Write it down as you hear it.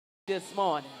this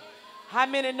morning? How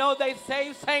many know they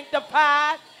saved,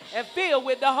 sanctified, and filled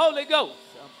with the Holy Ghost?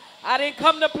 I didn't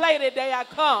come to play today. I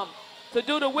come to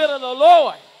do the will of the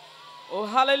Lord. Oh,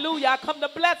 hallelujah. I come to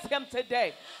bless him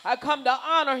today. I come to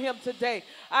honor him today.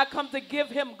 I come to give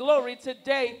him glory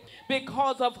today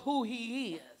because of who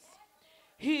he is.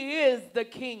 He is the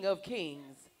King of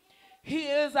Kings. He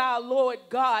is our Lord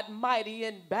God, mighty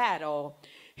in battle.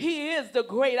 He is the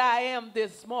great I am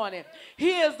this morning.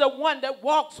 He is the one that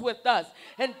walks with us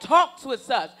and talks with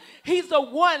us. He's the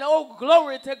one, oh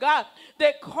glory to God,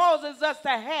 that causes us to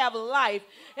have life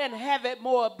and have it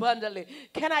more abundantly.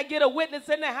 Can I get a witness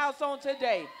in the house on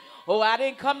today? Oh, I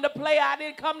didn't come to play. I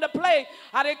didn't come to play.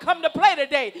 I didn't come to play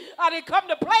today. I didn't come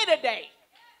to play today.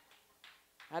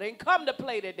 I didn't come to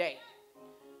play today.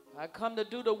 I come to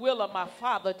do the will of my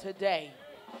Father today.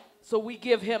 So we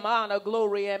give him honor,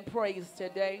 glory, and praise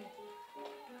today.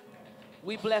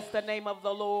 We bless the name of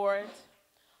the Lord.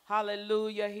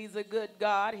 Hallelujah. He's a good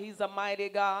God. He's a mighty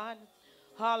God.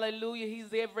 Hallelujah.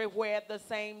 He's everywhere at the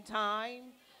same time.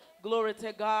 Glory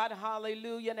to God.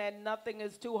 Hallelujah. And nothing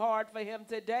is too hard for him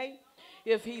today.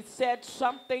 If he said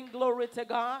something, glory to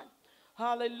God.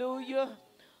 Hallelujah.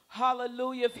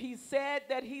 Hallelujah. If he said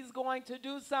that he's going to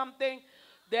do something,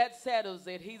 that settles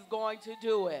it. He's going to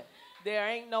do it. There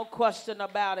ain't no question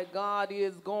about it. God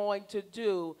is going to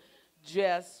do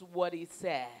just what he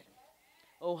said.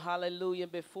 Oh, hallelujah.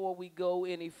 Before we go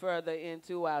any further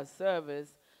into our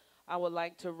service, I would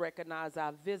like to recognize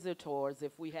our visitors.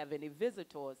 If we have any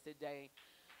visitors today,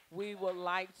 we would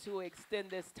like to extend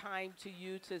this time to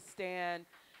you to stand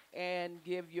and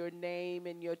give your name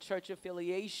and your church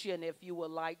affiliation if you would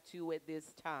like to at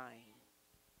this time.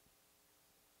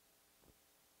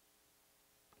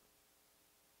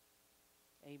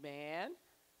 Amen,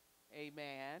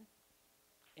 amen,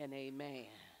 and amen.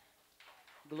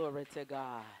 Glory to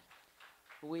God.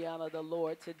 We honor the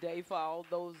Lord today for all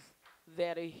those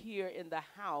that are here in the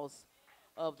house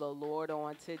of the Lord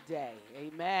on today.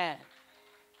 Amen,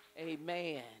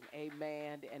 amen,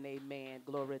 amen, and amen.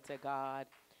 Glory to God.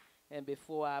 And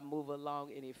before I move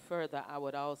along any further, I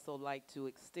would also like to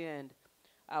extend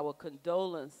our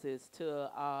condolences to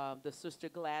the Sister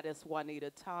Gladys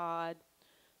Juanita Todd.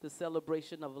 The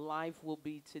celebration of life will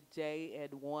be today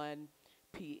at 1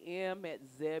 p.m. at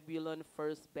Zebulon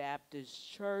First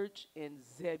Baptist Church in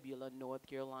Zebulon, North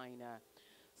Carolina.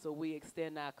 So we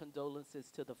extend our condolences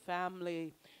to the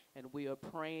family, and we are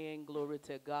praying, glory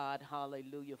to God,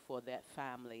 hallelujah, for that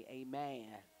family. Amen,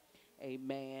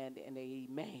 amen, and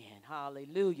amen.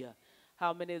 Hallelujah.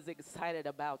 How many is excited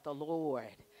about the Lord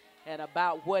and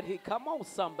about what he, come on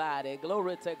somebody,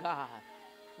 glory to God.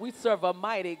 We serve a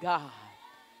mighty God.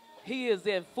 He is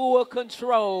in full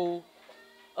control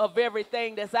of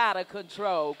everything that's out of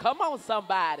control. Come on,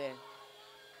 somebody.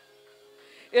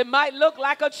 It might look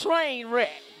like a train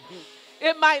wreck.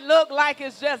 It might look like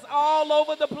it's just all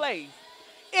over the place.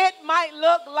 It might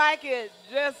look like it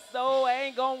just so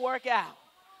ain't going to work out.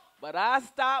 But I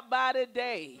stopped by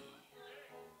today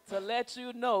to let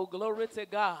you know, glory to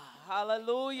God,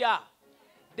 hallelujah,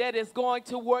 that it's going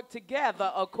to work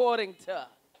together according to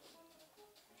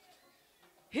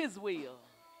his will.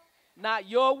 Not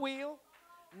your will,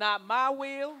 not my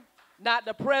will, not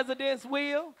the president's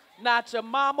will, not your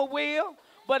mama will,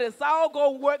 but it's all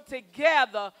going to work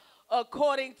together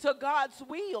according to God's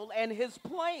will and his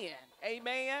plan.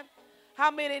 Amen.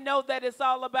 How many know that it's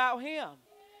all about him?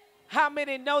 How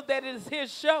many know that it's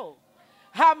his show?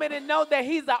 How many know that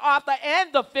he's the author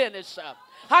and the finisher?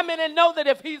 How many know that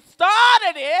if he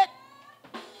started it,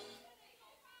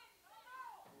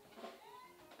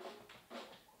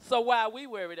 so why are we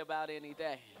worried about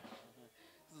anything?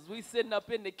 We sitting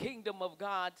up in the kingdom of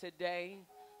God today,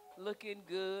 looking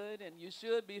good, and you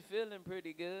should be feeling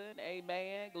pretty good.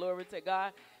 Amen. Glory to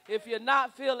God. If you're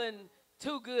not feeling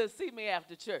too good, see me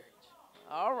after church.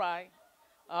 All right.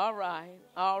 All right.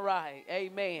 All right.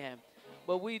 Amen.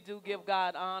 But we do give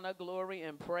God honor, glory,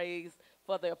 and praise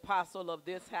for the apostle of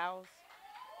this house.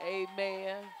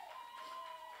 Amen.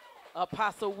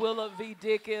 Apostle Willard V.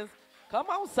 Dickens. Come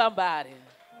on, somebody.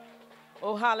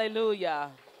 Oh,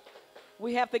 hallelujah.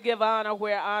 We have to give honor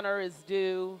where honor is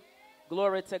due.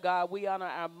 Glory to God. We honor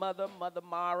our mother, Mother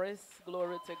Morris.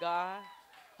 Glory to God.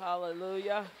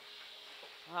 Hallelujah.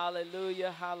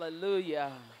 Hallelujah.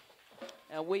 Hallelujah.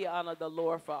 And we honor the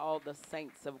Lord for all the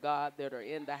saints of God that are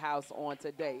in the house on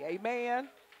today. Amen.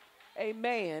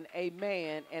 Amen.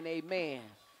 Amen. And amen.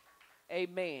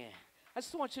 Amen. I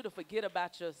just want you to forget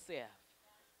about yourself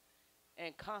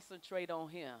and concentrate on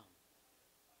him.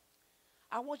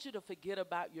 I want you to forget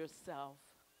about yourself.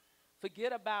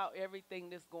 Forget about everything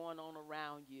that's going on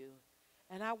around you.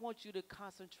 And I want you to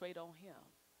concentrate on him.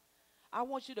 I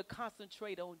want you to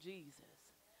concentrate on Jesus.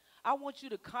 I want you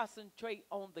to concentrate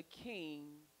on the King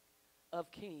of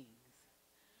Kings.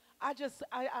 I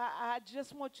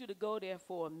just want you to go there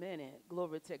for a minute.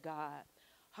 Glory to God.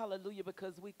 Hallelujah.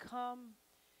 Because we come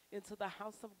into the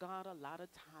house of God a lot of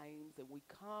times, and we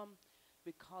come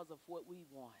because of what we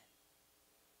want.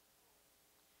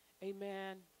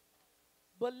 Amen.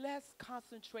 But let's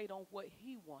concentrate on what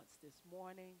he wants this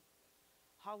morning.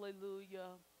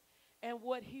 Hallelujah. And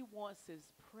what he wants is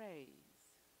praise.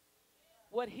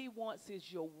 What he wants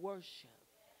is your worship.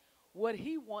 What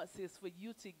he wants is for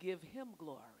you to give him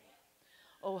glory.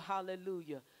 Oh,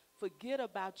 hallelujah. Forget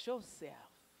about yourself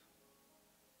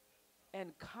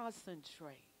and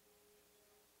concentrate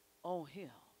on him,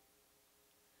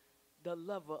 the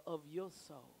lover of your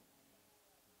soul,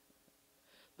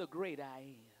 the great I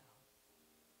am,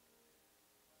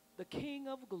 the King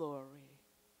of glory,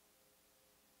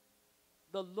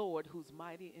 the Lord who's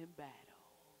mighty in battle.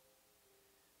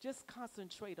 Just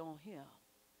concentrate on him,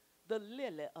 the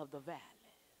lily of the valley,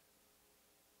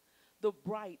 the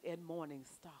bright and morning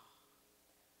star.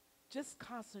 Just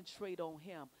concentrate on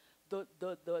him, the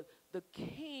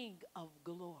King of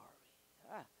glory.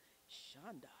 Ah,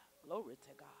 Shanda, glory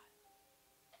to God.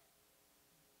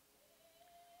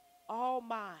 All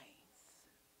minds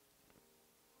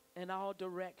and all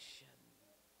direction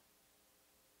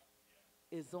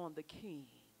is on the King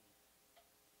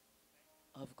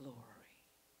of glory.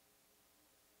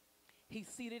 He's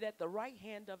seated at the right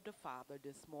hand of the Father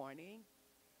this morning,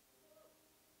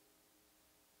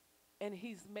 and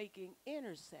he's making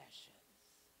intercessions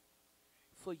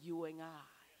for you and I.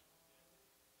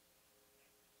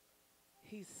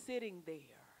 He's sitting there,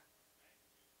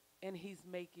 and he's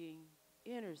making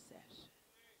intercession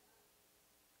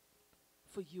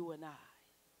for you and I.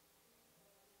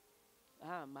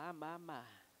 Ah, my.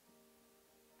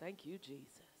 Thank you, Jesus.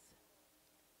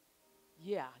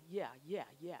 Yeah.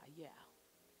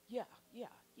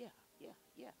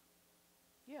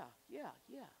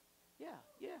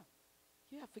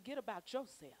 Forget about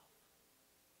yourself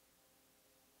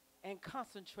and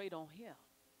concentrate on him.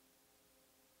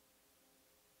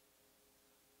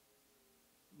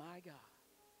 My God.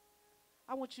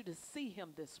 I want you to see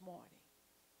him this morning,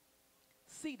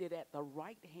 seated at the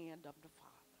right hand of the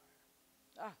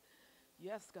Father. Ah,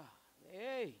 yes, God.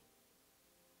 Hey.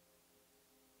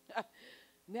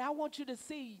 Now I want you to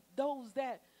see those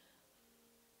that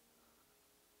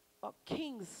are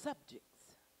king's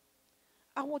subjects.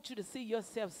 I want you to see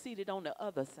yourself seated on the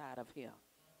other side of him.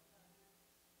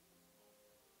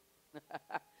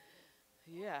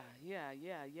 Yeah.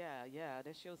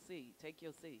 That's your seat. Take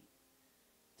your seat.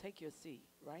 Take your seat.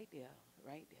 Right there.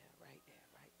 Right there.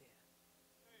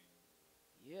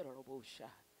 Yeah,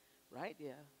 right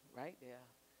there. Right there.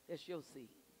 That's your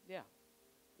seat. Yeah.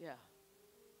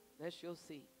 That's your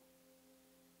seat.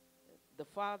 The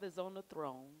Father's on the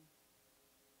throne,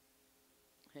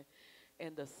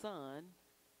 and the Son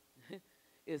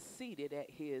is seated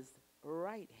at his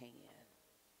right hand,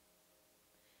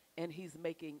 and he's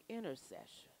making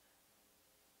intercession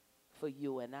for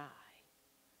you and I,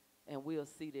 and we're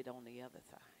seated on the other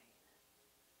side.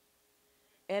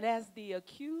 And as the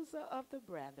accuser of the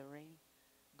brethren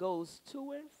goes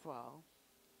to and fro,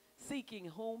 seeking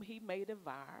whom he may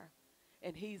devour,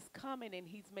 and he's coming and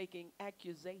he's making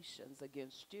accusations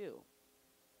against you.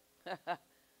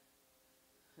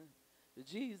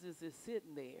 Jesus is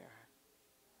sitting there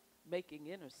making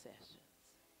intercessions.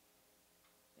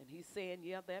 And he's saying,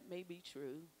 yeah, that may be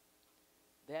true.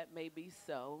 That may be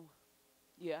so.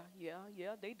 Yeah,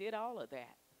 they did all of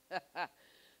that.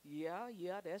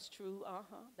 Yeah, that's true.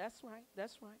 That's right.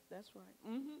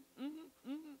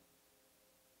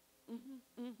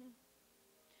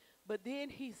 But then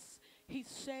he's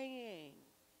saying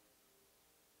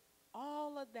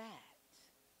all of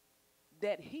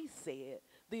that he said,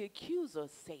 the accuser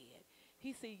said.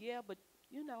 He said, yeah, but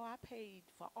I paid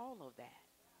for all of that.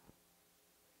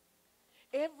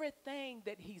 Everything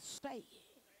that he's saying,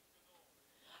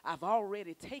 I've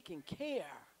already taken care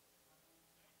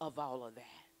of all of that.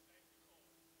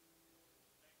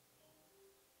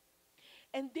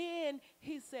 And then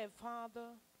he said,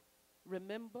 Father,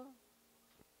 remember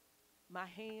my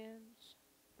hands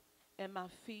and my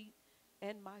feet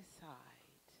and my side.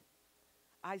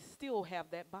 I still have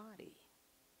that body.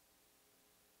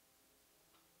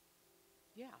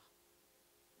 Yeah.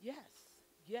 Yes.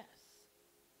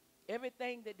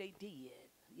 Everything that they did.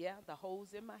 Yeah, the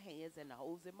holes in my hands and the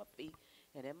holes in my feet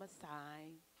and in my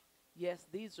side. Yes,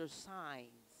 these are signs.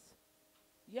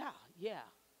 Yeah.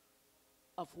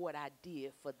 Of what I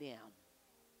did for them.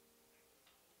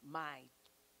 My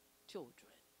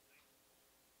children.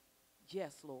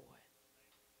 Yes, Lord.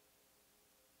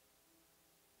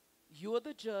 You're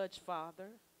the judge, Father.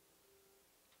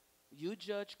 You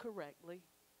judge correctly.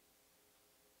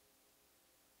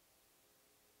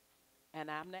 And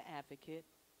I'm the advocate.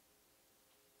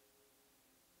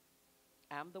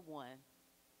 I'm the one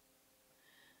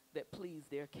that pleads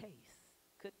their case.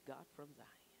 Good God from Zion.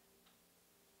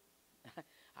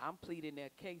 I'm pleading their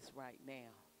case right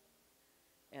now.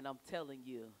 And I'm telling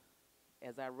you,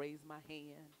 as I raise my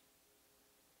hand,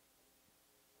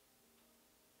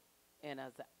 and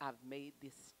as I've made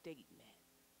this statement,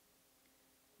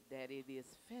 that it is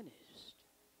finished.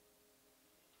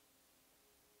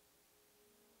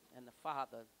 And the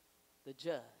Father, the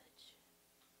judge,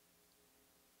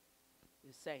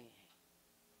 is saying,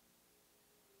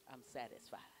 I'm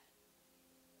satisfied.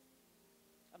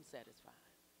 I'm satisfied.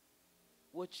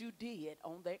 What you did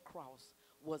on that cross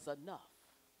was enough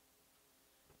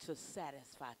to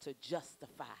satisfy, to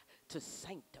justify, to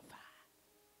sanctify,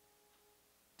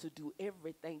 to do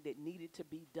everything that needed to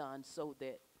be done so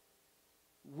that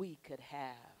we could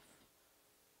have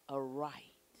a right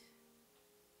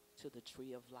to the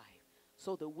tree of life,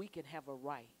 so that we can have a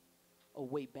right, a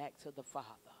way back to the Father.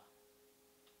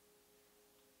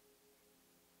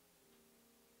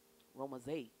 Romans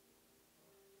 8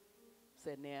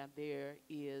 said, now there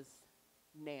is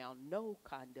now no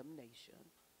condemnation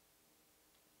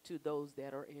to those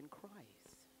that are in Christ.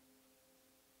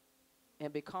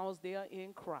 And because they are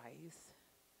in Christ,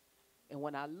 and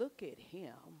when I look at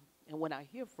him, and when I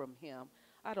hear from him,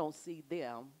 I don't see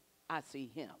them, I see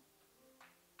him.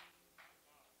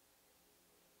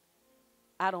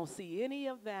 I don't see any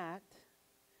of that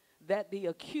the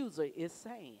accuser is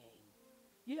saying.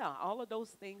 Yeah, all of those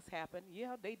things happened.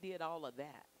 Yeah, they did all of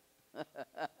that.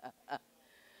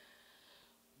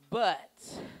 But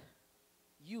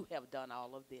you have done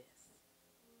all of this.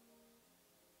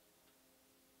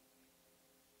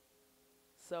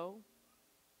 So,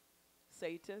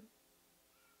 Satan,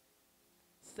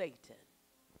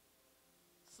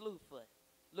 Slewfoot,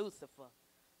 Lucifer,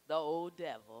 the old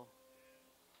devil,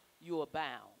 you are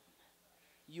bound.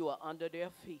 You are under their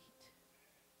feet.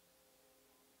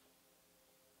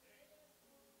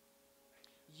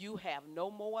 You have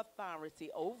no more authority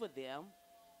over them.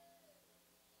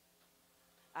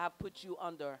 I put you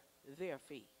under their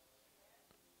feet.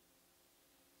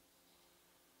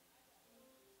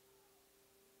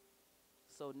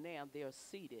 So now they're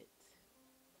seated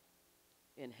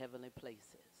in heavenly places.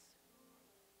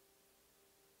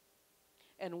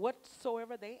 And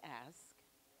whatsoever they ask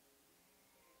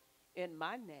in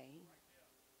my name,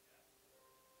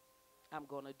 I'm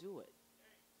going to do it.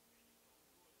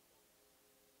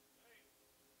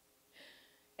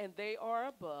 And they are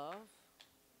above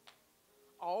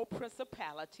all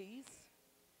principalities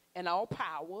and all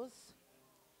powers,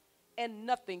 and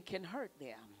nothing can hurt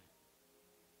them.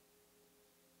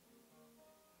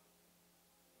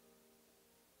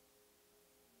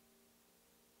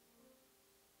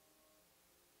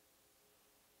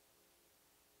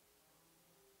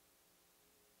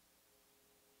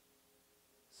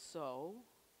 So,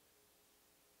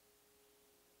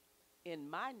 in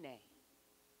my name,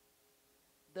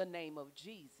 the name of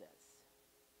Jesus,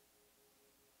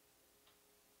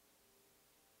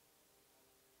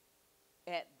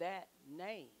 at that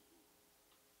name,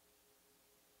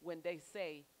 when they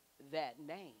say that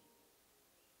name,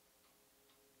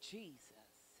 Jesus,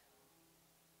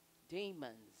 demons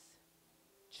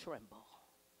tremble.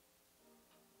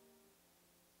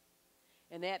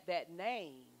 And at that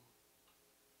name,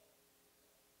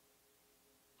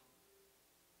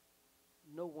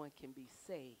 no one can be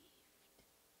saved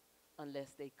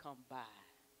unless they come by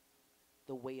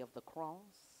the way of the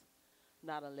cross,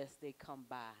 not unless they come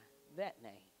by that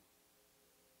name.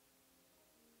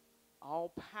 All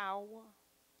power,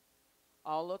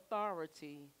 all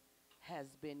authority has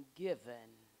been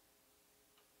given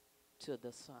to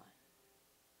the Son,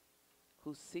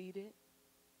 who's seated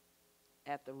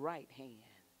at the right hand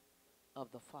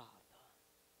of the Father.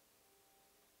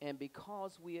 And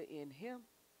because we are in him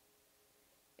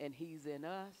and he's in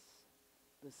us,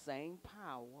 the same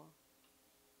power,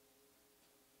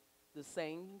 the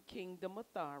same kingdom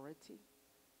authority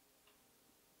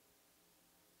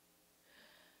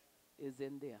is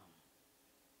in them.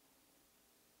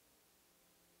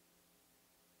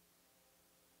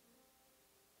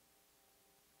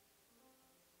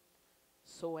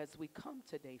 So as we come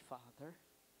today, Father,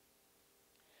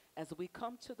 as we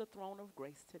come to the throne of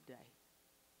grace today,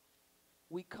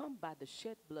 we come by the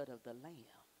shed blood of the Lamb,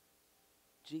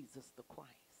 Jesus the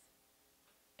Christ.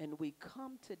 And we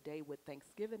come today with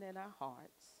thanksgiving in our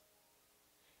hearts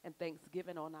and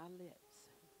thanksgiving on our lips.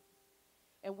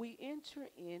 And we enter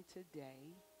in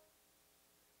today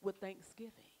with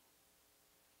thanksgiving.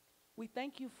 We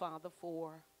thank you, Father,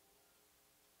 for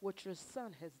what your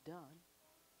Son has done.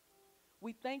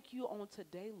 We thank you on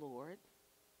today, Lord,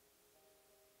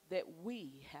 that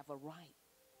we have a right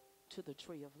to the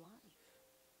tree of life.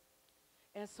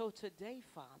 And so today,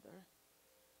 Father,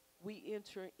 we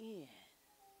enter in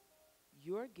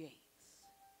your gates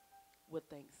with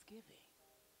thanksgiving.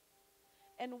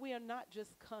 And we are not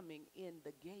just coming in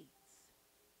the gates,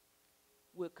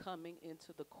 we're coming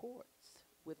into the courts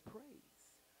with praise.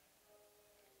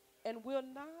 And we're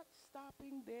not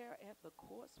stopping there at the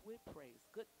courts with praise.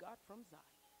 Good God from Zion.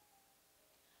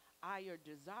 Our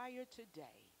desire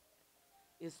today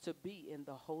is to be in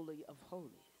the Holy of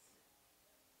Holies.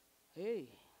 Hey.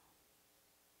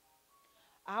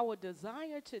 Our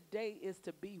desire today is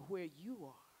to be where you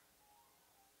are.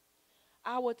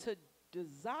 Our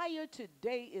desire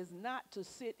today is not to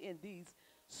sit in these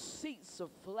seats of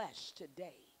flesh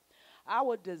today.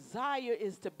 Our desire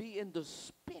is to be in the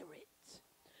Spirit.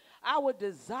 Our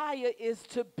desire is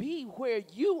to be where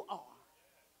you are.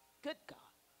 Good God.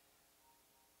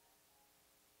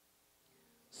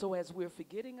 So as we're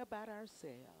forgetting about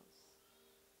ourselves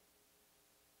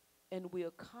and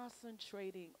we're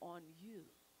concentrating on you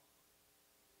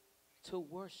to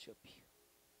worship you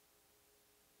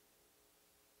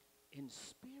in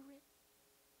spirit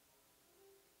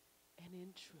and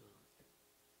in truth.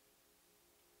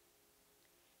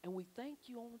 And we thank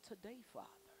you on today, Father.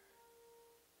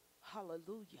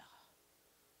 Hallelujah.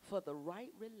 For the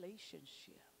right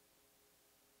relationship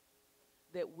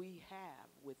that we have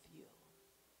with you.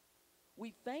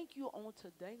 We thank you on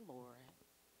today, Lord,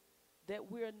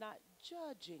 that we're not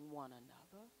judging one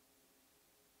another,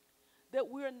 that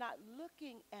we're not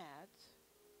looking at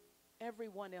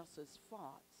everyone else's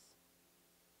faults,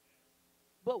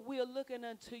 but we're looking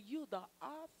unto you, the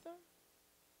author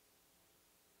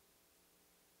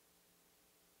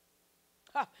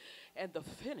and the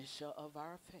finisher of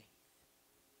our faith.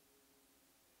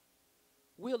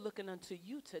 We're looking unto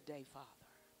you today, Father,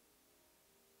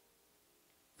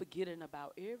 forgetting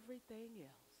about everything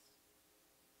else,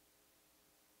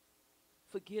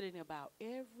 forgetting about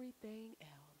everything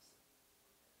else,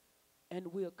 and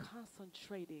we're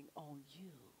concentrating on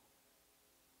you.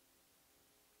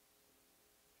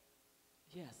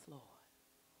 Yes, Lord.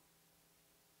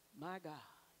 My God.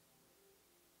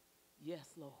 Yes,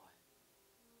 Lord.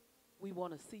 We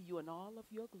want to see you in all of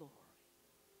your glory.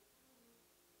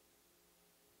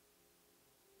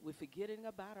 We're forgetting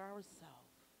about ourselves,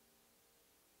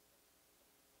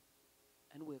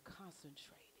 and we're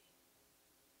concentrating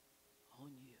on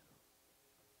you.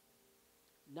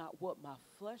 Not what my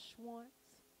flesh wants,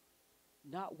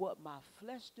 not what my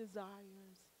flesh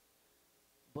desires,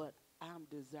 but I'm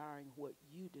desiring what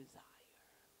you desire.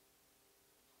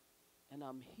 And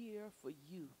I'm here for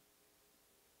you.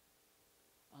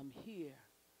 I'm here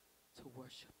to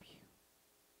worship you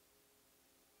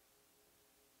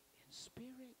in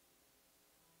spirit.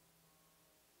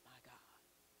 My God,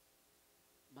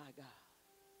 my God,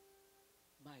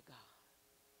 my God.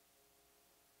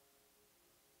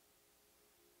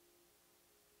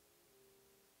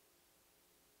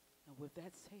 And with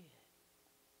that said,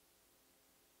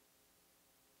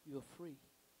 you're free.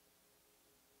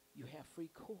 You have free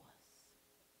course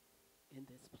in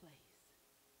this place.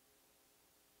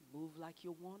 Move like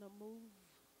you want to move.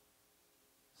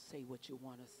 Say what you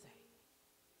want to say.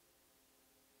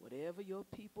 Whatever your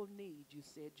people need, you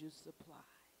said you supply.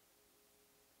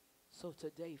 So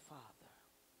today, Father,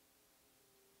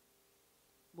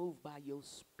 move by your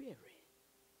spirit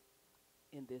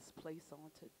in this place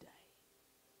on today.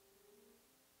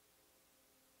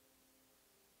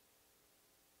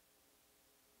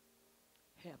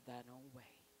 Have thine own way.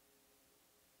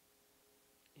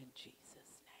 In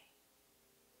Jesus'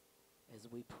 name, as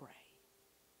we pray.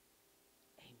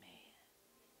 Amen.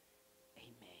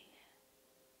 Amen.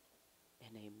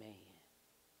 And amen.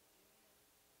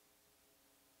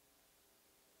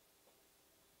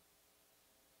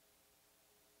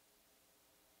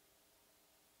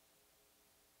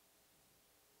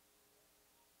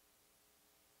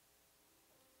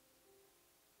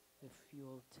 If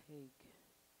you'll take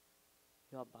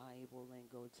your Bible and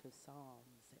go to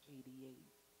Psalms 88.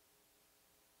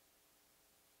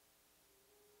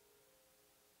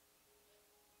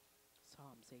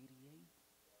 Psalms 88.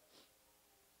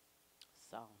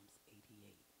 Psalms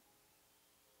 88.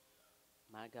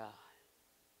 My God.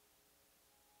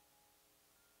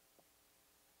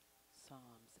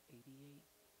 Psalms 88.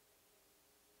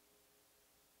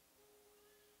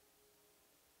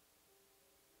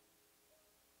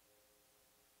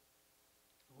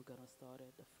 going to start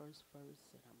at the first verse,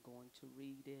 and I'm going to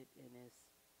read it in its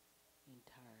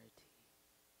entirety.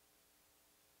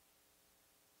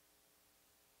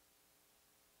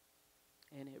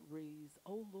 And it reads,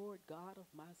 O Lord God of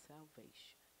my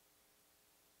salvation,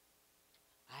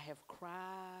 I have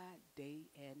cried day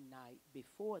and night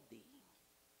before thee.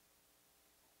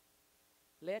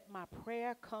 Let my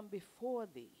prayer come before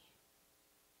thee.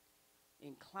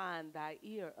 Incline thy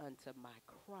ear unto my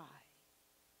cry.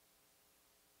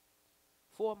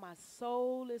 For my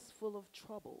soul is full of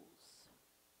troubles,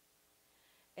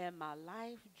 and my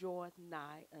life draweth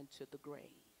nigh unto the grave.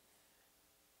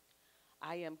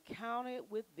 I am counted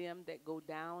with them that go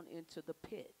down into the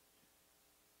pit.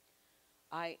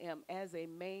 I am as a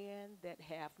man that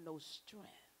hath no strength,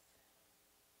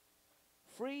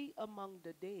 free among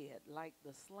the dead, like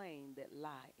the slain that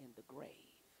lie in the grave,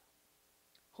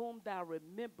 whom thou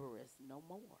rememberest no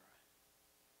more.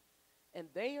 And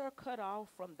they are cut off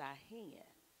from thy hand.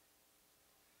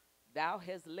 Thou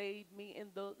hast laid me in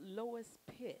the lowest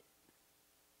pit,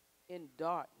 in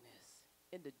darkness,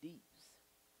 in the deeps.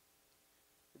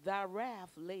 Thy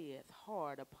wrath layeth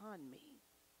hard upon me,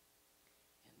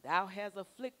 and thou hast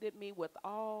afflicted me with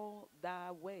all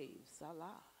thy waves.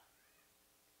 Salah.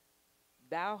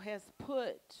 Thou hast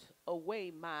put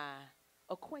away my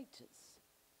acquaintance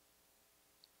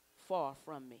far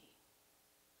from me.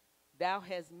 Thou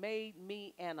hast made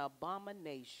me an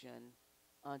abomination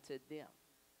unto them.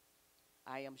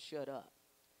 I am shut up,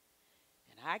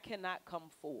 and I cannot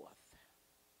come forth.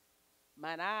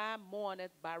 Mine eye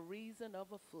mourneth by reason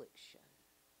of affliction.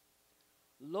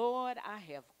 Lord, I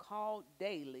have called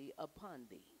daily upon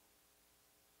thee.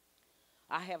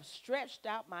 I have stretched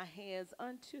out my hands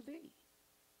unto thee.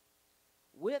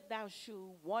 Wilt thou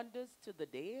shew wonders to the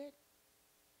dead?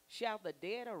 Shall the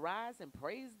dead arise and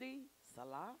praise thee?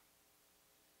 Salah.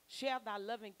 Shall thy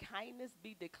loving kindness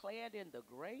be declared in the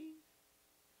grave,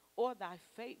 or thy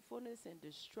faithfulness in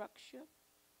destruction?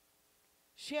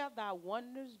 Shall thy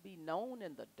wonders be known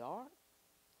in the dark,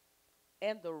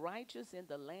 and the righteous in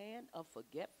the land of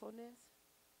forgetfulness?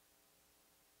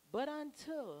 But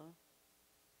unto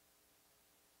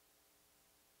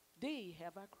thee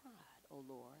have I cried, O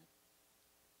Lord,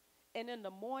 and in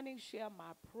the morning shall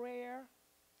my prayer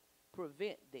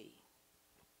prevent thee.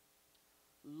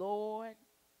 Lord,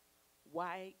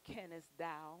 why castest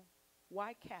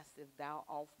thou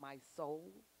off my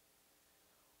soul?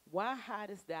 Why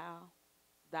hidest thou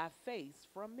thy face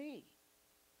from me?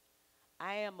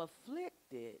 I am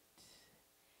afflicted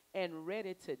and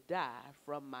ready to die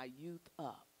from my youth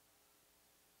up.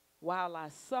 While I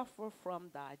suffer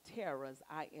from thy terrors,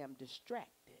 I am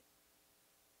distracted.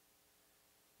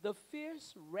 The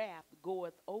fierce wrath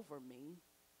goeth over me.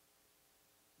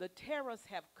 The terrors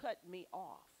have cut me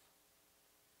off.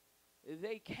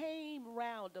 They came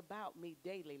round about me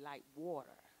daily like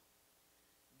water.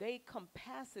 They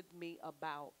compassed me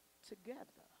about together.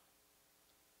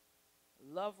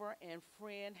 Lover and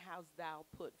friend hast thou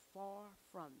put far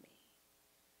from me,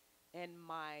 and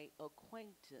my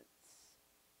acquaintance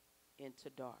into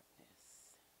darkness.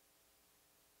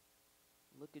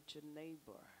 Look at your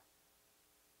neighbor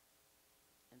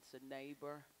and say,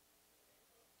 neighbor,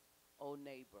 oh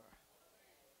neighbor,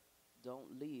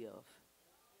 don't live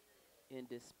in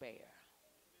despair.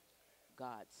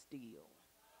 God still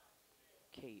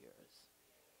cares.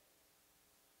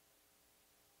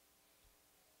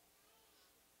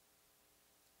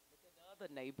 Look at the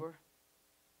other neighbor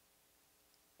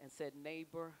and said,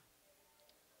 neighbor,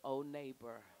 oh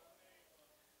neighbor,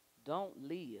 don't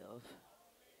live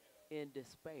in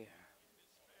despair.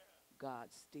 God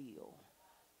still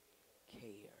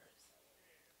cares.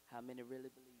 How many really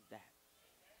believe that?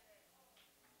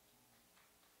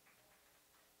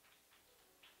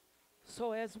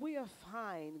 So as we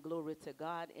find, glory to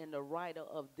God, in the writer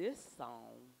of this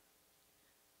song,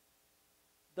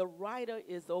 the writer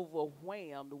is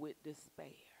overwhelmed with despair.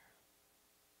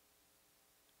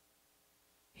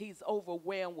 He's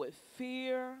overwhelmed with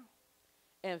fear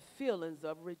and feelings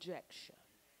of rejection.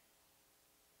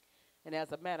 And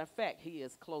as a matter of fact, he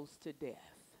is close to death.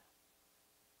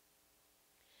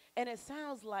 And it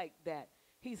sounds like that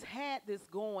he's had this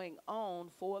going on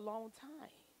for a long time,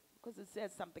 because it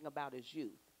says something about his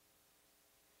youth.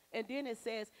 And then it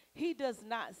says he does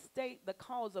not state the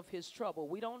cause of his trouble.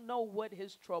 We don't know what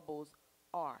his troubles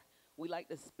are. We like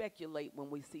to speculate when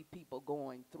we see people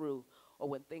going through, or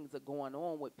when things are going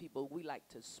on with people. We like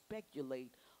to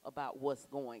speculate about what's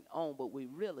going on, but we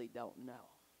really don't know.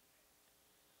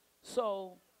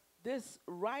 So this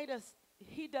writer,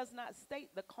 he does not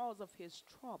state the cause of his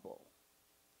trouble.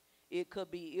 It could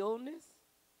be illness,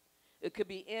 it could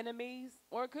be enemies,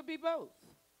 or it could be both.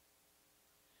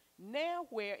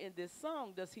 Nowhere in this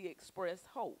song does he express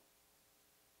hope.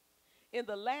 In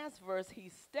the last verse, he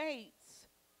states,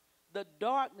 the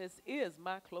darkness is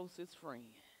my closest friend.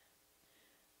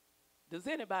 Does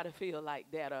anybody feel like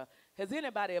that? Or has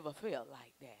anybody ever felt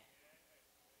like that?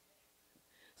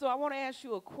 So I want to ask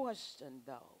you a question,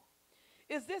 though.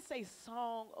 Is this a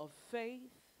song of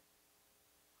faith,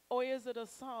 or is it a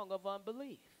song of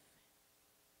unbelief?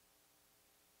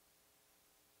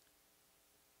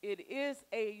 It is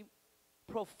a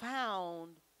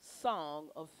profound song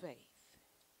of faith.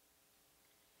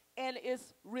 And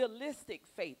it's realistic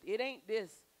faith. It ain't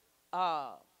this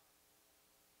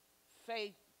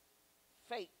faith,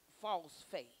 fake, false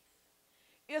faith.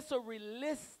 It's a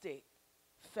realistic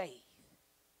faith.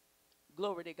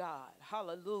 Glory to God.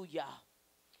 Hallelujah.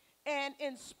 And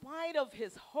in spite of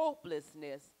his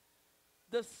hopelessness,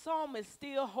 the psalmist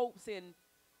still hopes in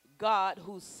God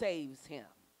who saves him.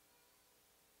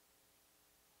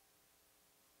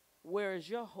 Where is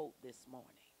your hope this morning?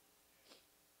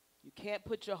 You can't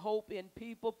put your hope in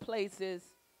people, places,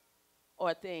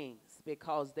 or things,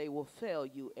 because they will fail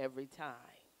you every time.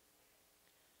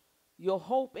 Your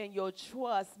hope and your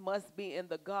trust must be in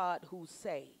the God who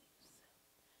saves.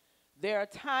 There are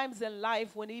times in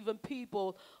life when even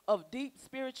people of deep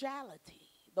spirituality,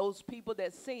 those people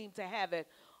that seem to have it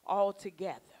all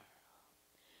together,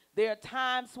 there are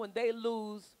times when they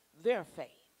lose their faith.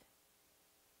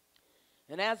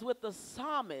 And as with the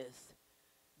psalmist,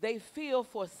 they feel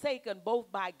forsaken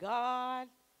both by God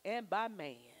and by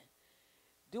man.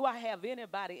 Do I have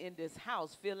anybody in this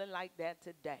house feeling like that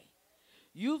today?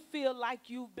 You feel like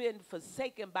you've been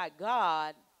forsaken by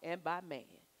God and by man.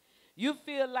 You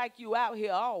feel like you out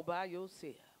here all by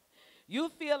yourself. You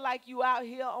feel like you out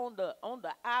here on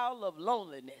the Isle of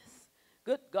Loneliness.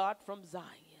 Good God from Zion.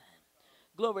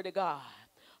 Glory to God.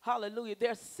 Hallelujah.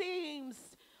 There seems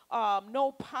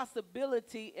no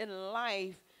possibility in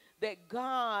life that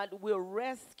God will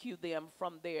rescue them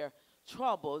from their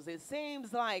troubles. It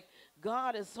seems like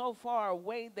God is so far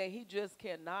away that he just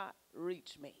cannot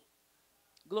reach me.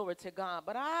 Glory to God.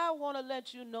 But I want to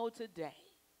let you know today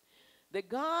that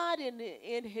God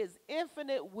in his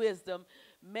infinite wisdom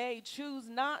may choose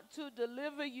not to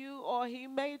deliver you, or he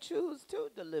may choose to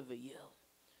deliver you.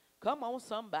 Come on,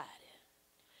 somebody.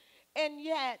 And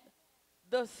yet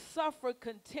the sufferer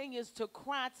continues to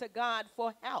cry to God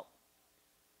for help.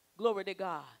 Glory to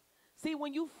God. See,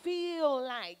 when you feel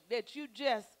like that you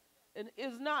just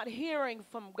is not hearing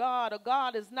from God, or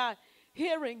God is not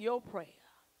hearing your prayer,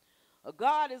 or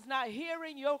God is not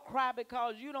hearing your cry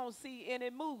because you don't see any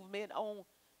movement on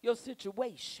your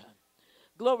situation.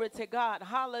 Glory to God.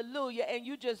 Hallelujah. And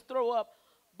you just throw up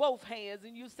both hands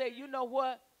and you say, you know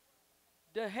what?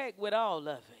 The heck with all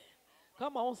of it.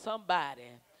 Come on, somebody.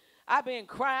 I've been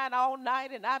crying all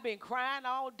night, and I've been crying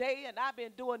all day, and I've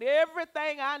been doing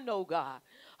everything I know, God.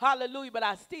 Hallelujah, but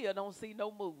I still don't see no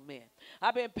movement.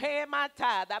 I've been paying my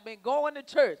tithe. I've been going to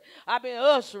church. I've been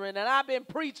ushering, and I've been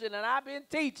preaching, and I've been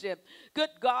teaching. Good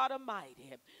God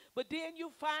Almighty. But then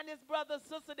you find this brother and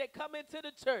sister that come into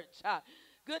the church.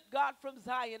 Good God from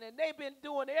Zion, and they've been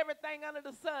doing everything under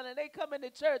the sun, and they come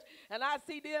into church, and I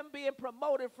see them being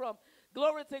promoted from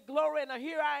glory to glory, and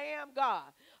here I am, God.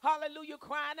 Hallelujah,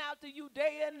 crying out to you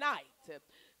day and night.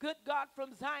 Good God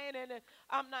from Zion, and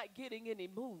I'm not getting any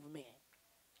movement.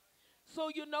 So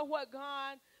you know what,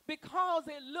 God? Because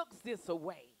it looks this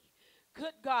way.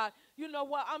 Good God, you know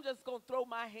what? I'm just going to throw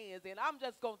my hands in. I'm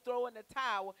just going to throw in the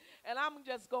towel, and I'm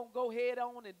just going to go head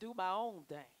on and do my own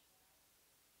thing.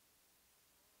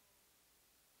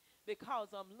 Because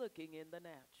I'm looking in the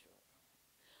natural.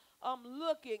 I'm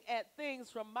looking at things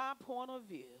from my point of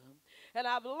view. And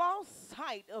I've lost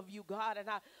sight of you, God, and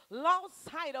I've lost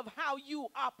sight of how you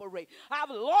operate.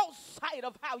 I've lost sight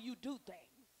of how you do things.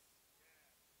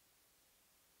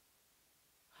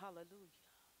 Hallelujah.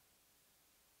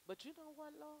 But you know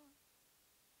what, Lord?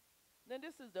 Then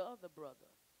this is the other brother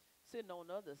sitting on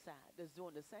the other side that's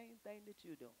doing the same thing that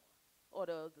you're doing, or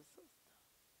the other sister.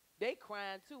 They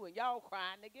crying too, and y'all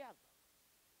crying together.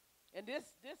 And this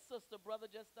sister, brother,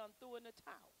 just done threw in the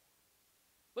towel.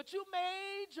 But you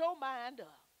made your mind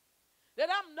up that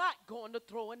I'm not going to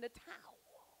throw in the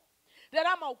towel, that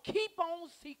I'm going to keep on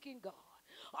seeking God.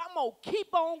 I'm going to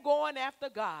keep on going after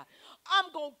God.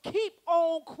 I'm going to keep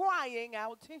on crying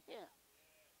out to him.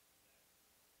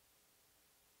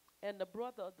 And the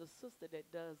brother or the sister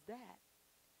that does that,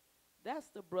 that's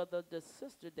the brother or the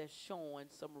sister that's showing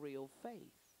some real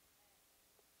faith.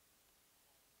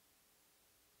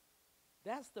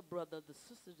 That's the brother or the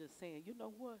sister that's saying, you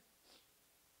know what?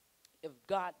 If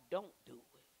God don't do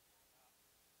it,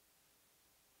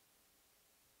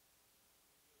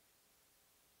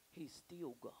 He's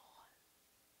still God.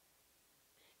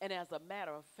 And as a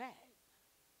matter of fact,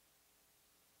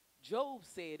 Job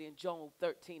said in Job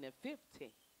 13 and 15,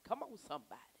 come on,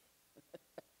 somebody.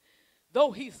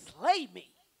 Though he slay me,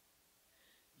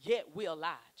 yet will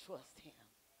I trust him.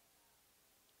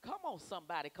 Come on,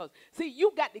 somebody, because, see,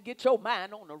 you got to get your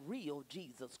mind on the real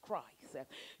Jesus Christ.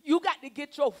 You got to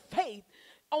get your faith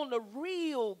on the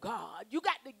real God. You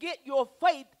got to get your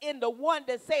faith in the one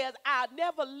that says, I'll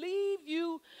never leave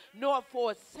you nor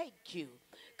forsake you.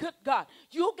 Good God,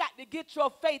 you got to get your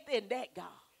faith in that God.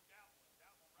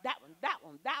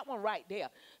 That one right there.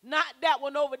 Not that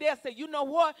one over there. Say, you know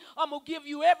what? I'm going to give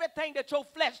you everything that your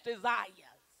flesh desires.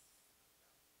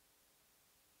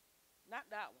 Not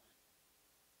that one.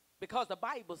 Because the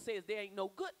Bible says there ain't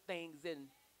no good things in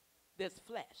this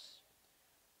flesh.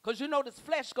 Because you know this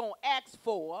flesh going to ask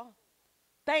for,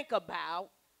 think about,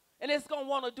 and it's going to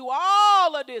want to do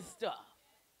all of this stuff.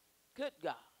 Good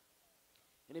God.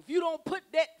 And if you don't put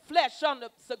that flesh under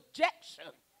subjection,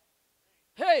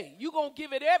 hey, you're going to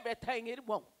give it everything it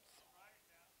wants.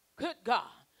 Good God.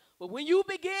 But when you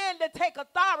begin to take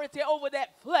authority over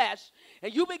that flesh,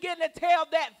 and you begin to tell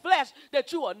that flesh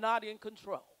that you are not in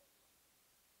control,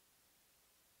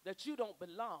 that you don't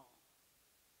belong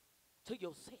to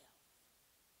yourself,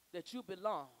 that you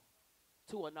belong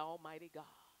to an almighty God,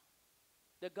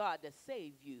 the God that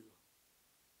saved you,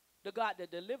 the God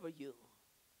that delivered you,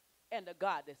 and the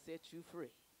God that set you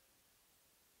free.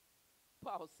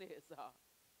 Paul says,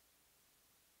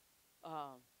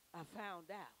 I found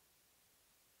out,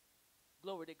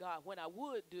 glory to God, when I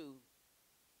would do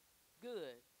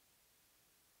good,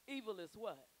 evil is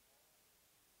what?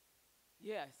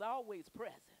 Yeah, it's always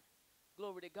present.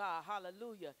 Glory to God,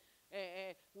 hallelujah.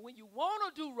 And when you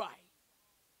want to do right,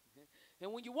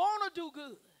 and when you want to do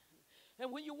good,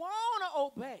 and when you want to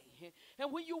obey,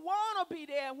 and when you want to be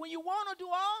there, and when you want to do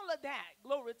all of that,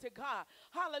 glory to God,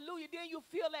 hallelujah, then you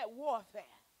feel that warfare.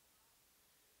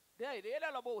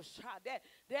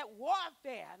 That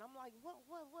warfare. And I'm like,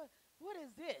 what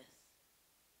is this?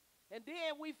 And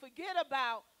then we forget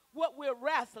about what we're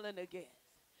wrestling against.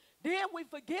 Then we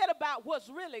forget about what's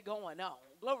really going on.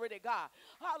 Glory to God.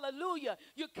 Hallelujah.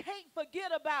 You can't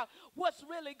forget about what's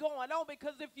really going on,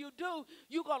 because if you do,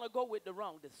 you're going to go with the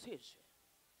wrong decision.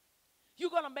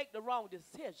 You're going to make the wrong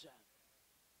decision.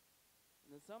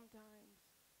 And then sometimes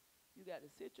you got to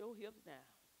sit your hips down.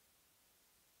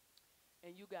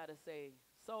 And you got to say,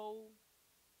 soul,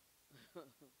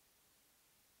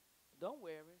 don't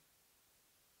worry.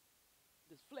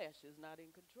 This flesh is not in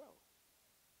control.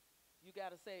 You got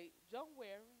to say, don't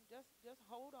worry. Just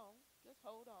hold on. Just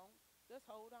hold on. Just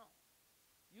hold on.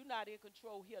 You're not in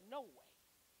control here no way.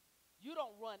 You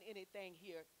don't run anything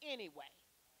here anyway.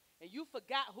 And you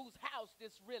forgot whose house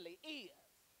this really is.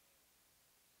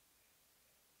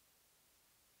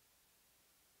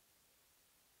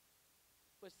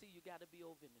 But see, you got to be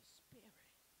over in the spirit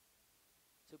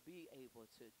to be able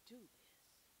to do this.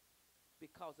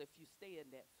 Because if you stay in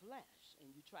that flesh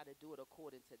and you try to do it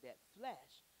according to that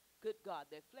flesh, good God,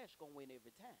 that flesh going to win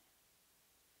every time.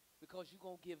 Because you're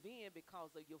going to give in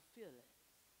because of your feelings.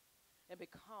 And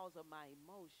because of my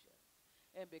emotions.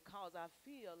 And because I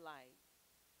feel like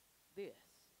this.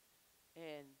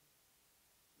 And,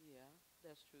 yeah,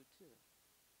 that's true too.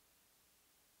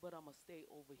 But I'm going to stay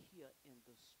over here in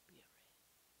the spirit.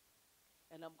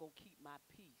 And I'm going to keep my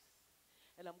peace.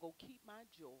 And I'm going to keep my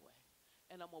joy.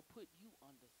 And I'm going to put you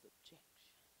under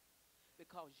subjection.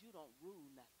 Because you don't rule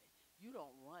nothing. You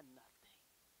don't run nothing.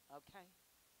 Okay?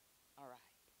 All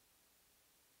right.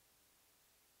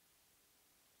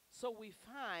 So we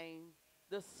find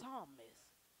the psalmist,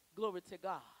 glory to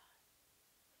God.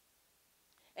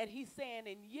 And he's saying,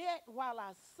 and yet while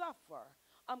I suffer,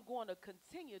 I'm going to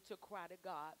continue to cry to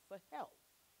God for help.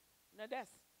 Now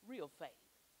that's real faith.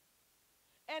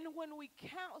 And when we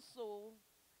counsel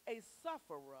a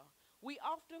sufferer, we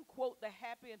often quote the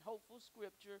happy and hopeful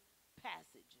scripture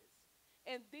passages,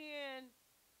 and then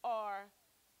are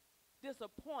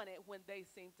disappointed when they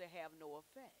seem to have no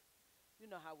effect. You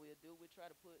know how we'll do. We try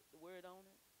to put the word on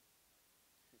it.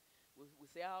 We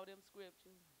say all them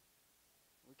scriptures.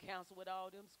 We counsel with all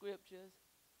them scriptures,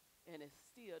 and it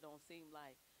still don't seem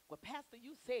like, well, Pastor,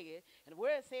 you said, and the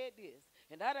word said this,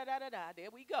 and da-da-da-da-da, there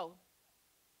we go.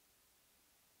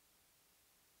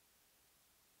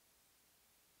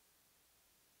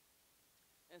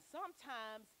 And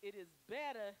sometimes it is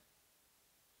better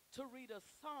to read a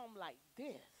psalm like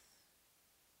this,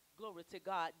 glory to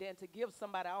God, than to give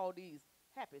somebody all these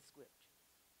happy scriptures.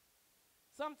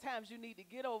 Sometimes you need to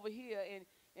get over here and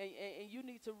you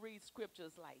need to read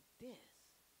scriptures like this.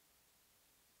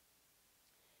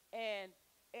 And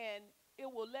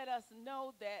it will let us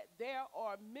know that there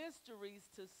are mysteries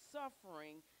to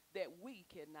suffering that we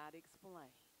cannot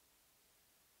explain.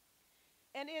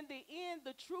 And in the end,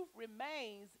 the truth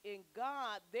remains in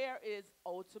God, there is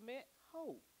ultimate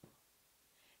hope.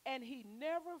 And he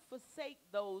never forsakes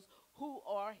those who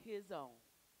are his own,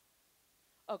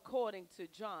 according to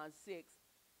John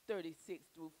 6:36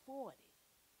 through 40.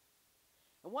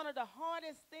 And one of the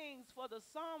hardest things for the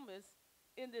psalmist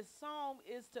in this psalm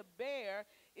is to bear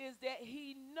is that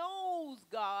he knows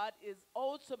God is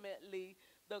ultimately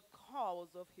the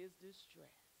cause of his distress.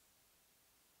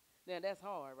 Now that's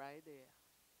hard right there.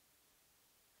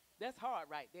 That's hard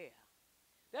right there.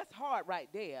 That's hard right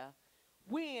there.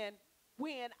 When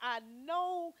I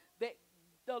know that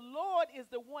the Lord is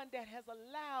the one that has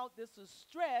allowed this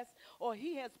distress, or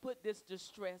he has put this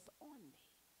distress on me.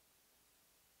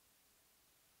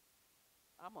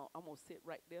 I'm going to sit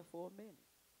right there for a minute.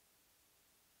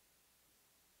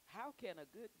 How can a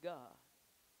good God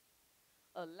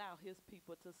allow his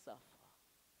people to suffer?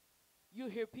 You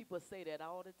hear people say that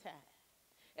all the time.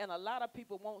 And a lot of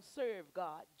people won't serve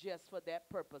God just for that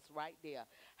purpose right there.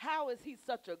 How is he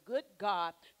such a good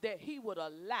God that he would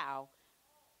allow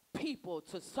people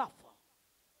to suffer?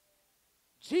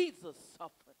 Jesus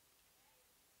suffered.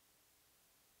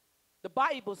 The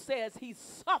Bible says he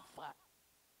suffered.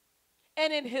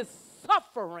 And in his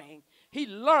suffering, he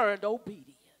learned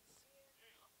obedience.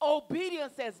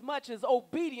 Obedience as much as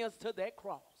obedience to that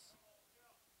cross.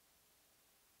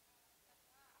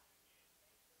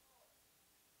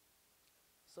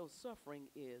 So suffering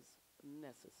is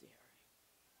necessary.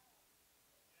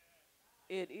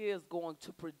 It is going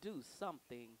to produce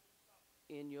something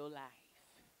in your life.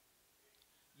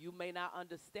 You may not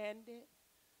understand it.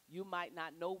 You might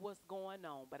not know what's going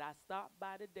on. But I stopped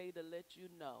by today to let you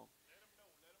know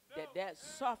that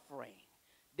suffering,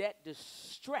 that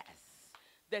distress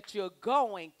that you're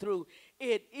going through,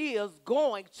 it is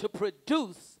going to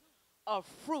produce a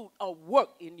fruit of work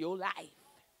in your life.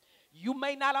 You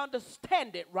may not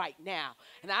understand it right now,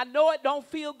 and I know it don't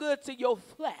feel good to your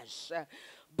flesh,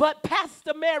 but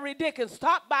Pastor Mary Dickens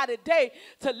stopped by today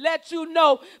to let you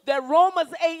know that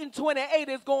Romans 8:28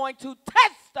 is going to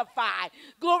testify,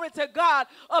 glory to God,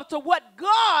 up to what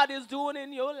God is doing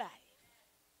in your life.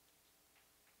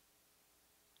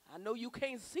 I know you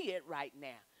can't see it right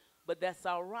now, but that's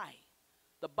all right.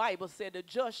 The Bible said the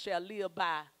just shall live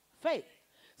by faith.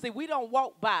 See, we don't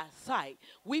walk by sight.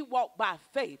 We walk by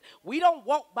faith. We don't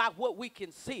walk by what we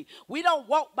can see. We don't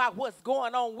walk by what's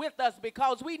going on with us,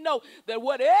 because we know that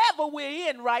whatever we're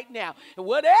in right now and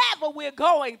whatever we're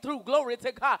going through, glory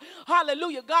to God,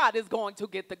 hallelujah, God is going to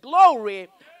get the glory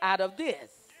out of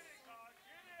this.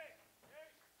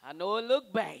 I know it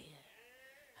look bad.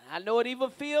 I know it even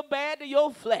feel bad to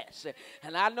your flesh.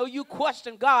 And I know you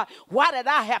question God, why did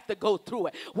I have to go through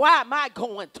it? Why am I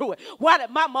going through it? Why did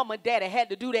my mama and daddy had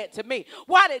to do that to me?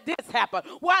 Why did this happen?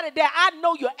 Why did that? I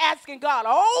know you're asking God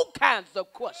all kinds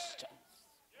of questions.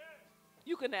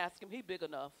 You can ask him. He's big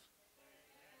enough.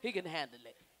 He can handle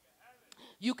it.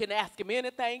 You can ask him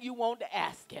anything you want to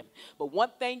ask him. But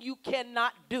one thing you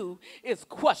cannot do is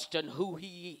question who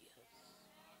he is.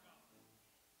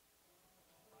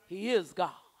 He is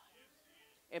God.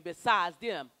 And besides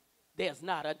them, there's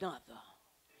not another.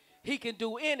 He can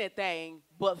do anything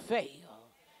but fail.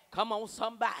 Come on,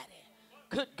 somebody.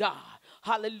 Good God.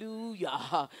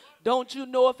 Hallelujah. Don't you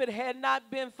know if it had not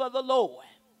been for the Lord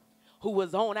who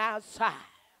was on our side,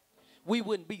 we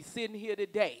wouldn't be sitting here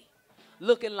today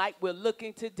looking like we're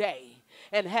looking today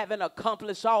and having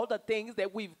accomplished all the things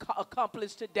that we've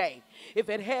accomplished today. If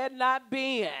it had not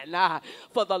been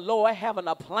for the Lord having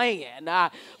a plan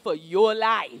for your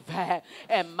life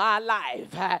and my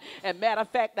life, and matter of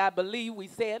fact, I believe we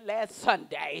said last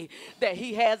Sunday that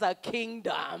he has a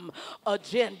kingdom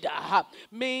agenda,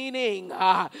 meaning,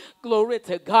 glory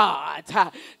to God,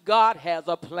 God has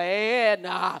a plan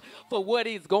for what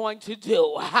he's going to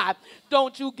do.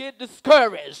 Don't you get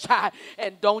discouraged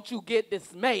and don't you get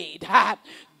dismayed.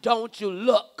 Don't you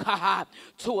look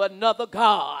to another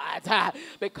God,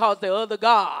 because the other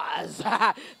gods,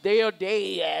 they are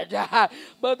dead.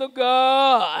 But the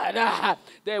God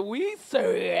that we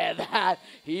serve,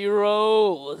 he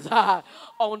rose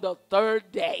on the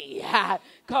third day.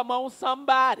 Come on,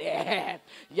 somebody.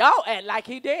 Y'all act like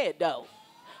he dead, though.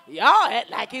 Y'all act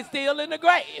like he's still in the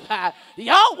grave.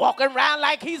 Y'all walking around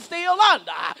like he's still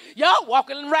under. Y'all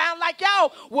walking around like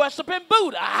y'all worshiping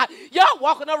Buddha. Y'all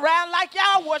walking around like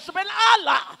y'all worshiping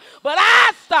Allah. But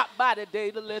I stopped by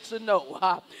today to let you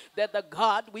know that the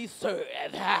God we serve,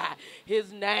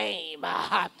 his name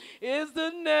is the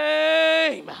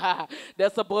name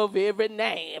that's above every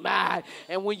name.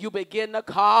 And when you begin to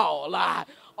call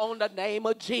on the name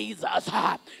of Jesus,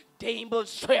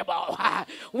 demons tremble.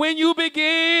 When you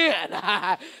begin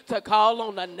to call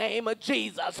on the name of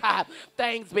Jesus,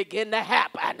 things begin to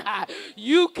happen.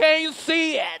 You can't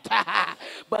see it,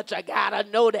 but you gotta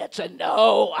know that you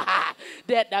know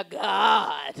that the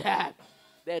God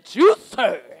that you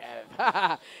serve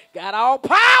got all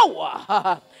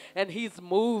power, and he's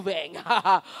moving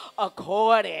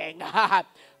according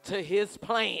to his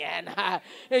plan.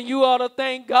 And you ought to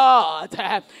thank God,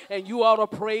 and you ought to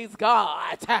praise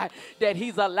God that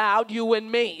he's allowed you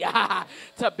and me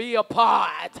to be a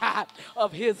part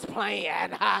of his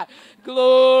plan.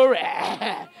 Glory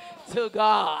to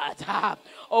God.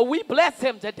 Oh, we bless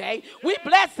him today. We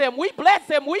bless him. We bless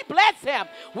him. We bless him.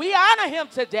 We honor him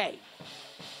today.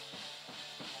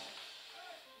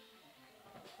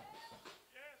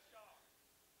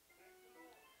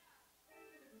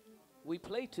 We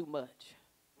play too much.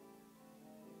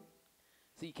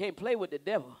 See, you can't play with the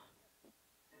devil.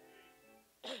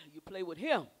 You play with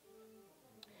him,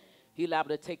 he's liable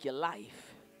to take your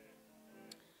life.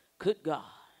 Good God.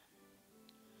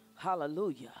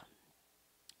 Hallelujah.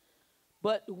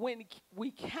 But when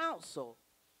we counsel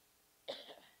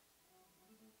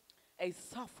a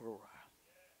sufferer,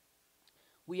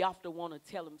 we often want to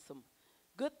tell him some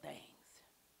good things.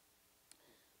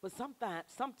 But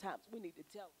sometimes we need to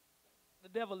tell him the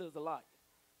devil is a liar.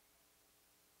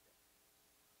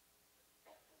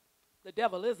 The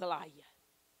devil is a liar.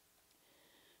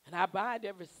 And I bind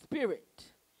every spirit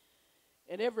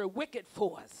and every wicked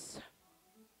force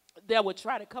that will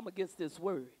try to come against this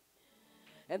word.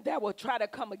 And that will try to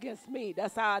come against me.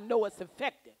 That's how I know it's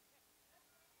effective.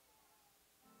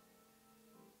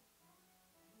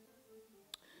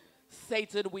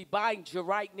 Satan, we bind you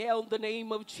right now in the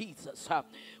name of Jesus.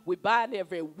 We bind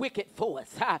every wicked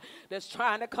force that's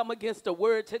trying to come against the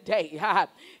word today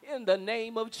in the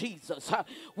name of Jesus.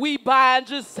 We bind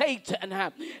you, Satan,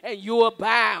 and you are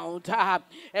bound,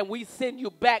 and we send you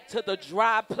back to the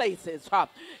dry places.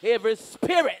 Every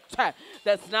spirit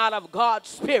that's not of God's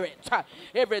spirit,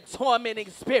 every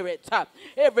tormenting spirit,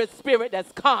 every spirit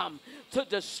that's come to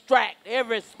distract,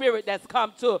 every spirit that's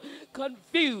come to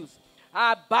confuse,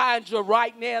 I bind you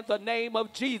right now in the name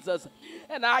of Jesus.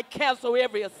 And I cancel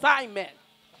every assignment.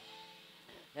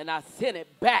 And I send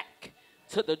it back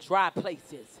to the dry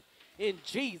places. In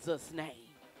Jesus' name.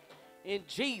 In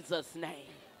Jesus' name.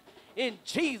 In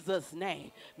Jesus'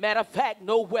 name. Matter of fact,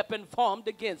 no weapon formed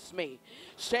against me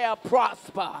shall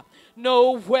prosper.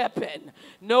 No weapon,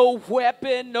 no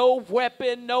weapon, no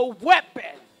weapon, no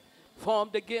weapon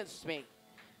formed against me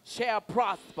shall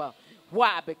prosper.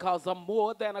 Why? Because I'm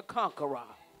more than a conqueror.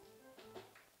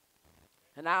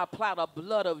 And I apply the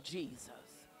blood of Jesus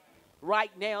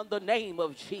right now in the name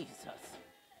of Jesus.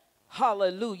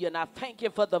 Hallelujah. And I thank you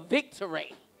for the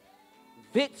victory.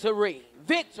 Victory.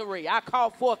 Victory. I call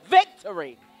forth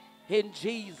victory in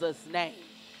Jesus' name.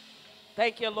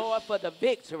 Thank you, Lord, for the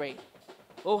victory.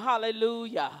 Oh,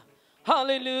 hallelujah.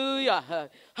 Hallelujah.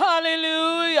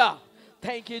 Hallelujah.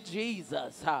 Thank you,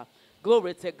 Jesus.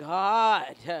 Glory to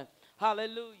God.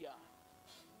 Hallelujah.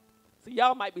 See,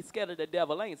 y'all might be scared of the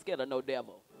devil. I ain't scared of no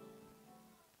devil.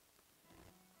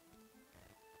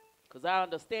 Because I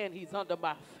understand he's under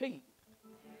my feet.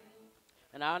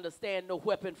 And I understand no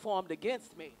weapon formed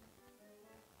against me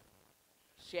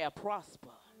shall prosper.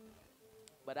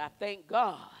 But I thank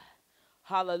God,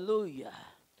 hallelujah,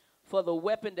 for the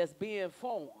weapon that's being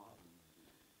formed.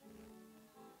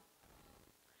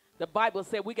 The Bible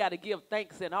said we got to give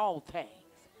thanks in all things.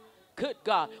 Good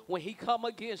God, when he come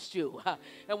against you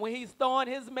and when he's throwing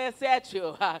his mess at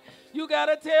you, you got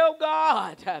to tell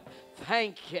God,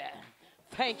 thank you.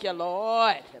 Thank you,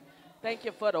 Lord. Thank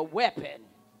you for the weapon.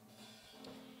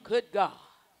 Good God.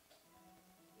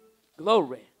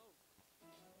 Glory.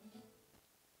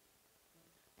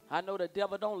 I know the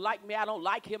devil don't like me. I don't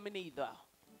like him neither.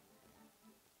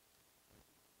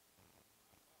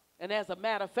 And as a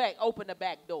matter of fact, open the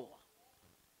back door.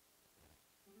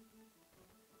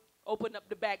 Open up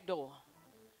the back door.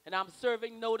 And I'm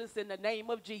serving notice in the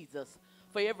name of Jesus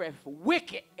for every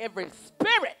wicked, every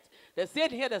spirit that's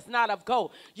in here that's not of God.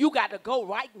 You got to go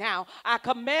right now. I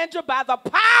command you by the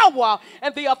power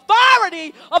and the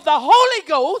authority of the Holy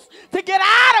Ghost to get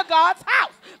out of God's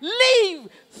house. Leave,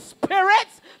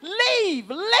 spirits. Leave,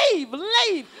 leave,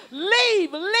 leave,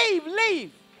 leave, leave,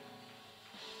 leave.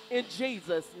 In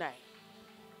Jesus' name.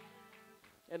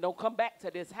 And don't come back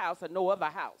to this house or no other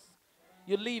house.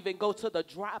 You leave and go to the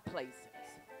dry places.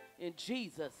 In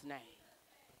Jesus' name.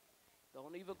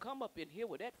 Don't even come up in here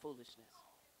with that foolishness.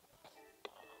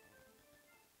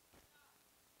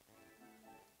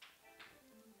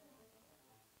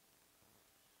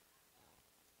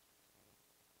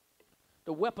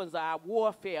 The weapons of our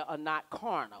warfare are not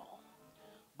carnal,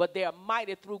 but they are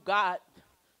mighty through God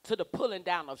to the pulling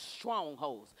down of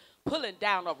strongholds, pulling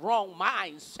down of wrong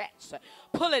mindsets,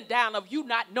 pulling down of you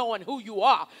not knowing who you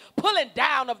are, pulling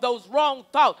down of those wrong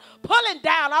thoughts, pulling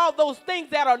down all those things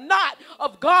that are not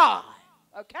of God.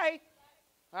 Okay?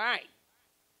 All right.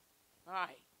 All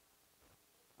right.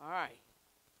 All right.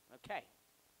 Okay.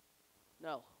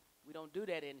 No, we don't do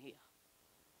that in here.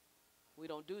 We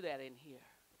don't do that in here.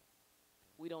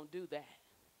 We don't do that.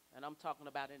 And I'm talking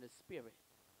about in the spirit.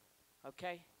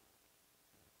 Okay?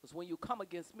 Because when you come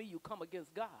against me, you come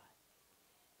against God.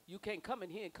 You can't come in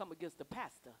here and come against the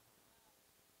pastor.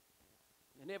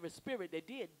 And every spirit that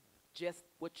did just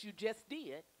what you just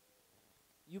did,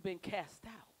 you've been cast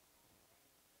out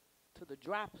to the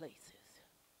dry places.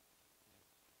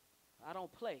 I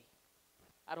don't play.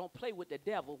 I don't play with the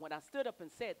devil. When I stood up and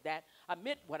said that, I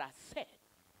meant what I said.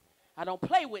 I don't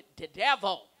play with the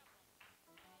devil.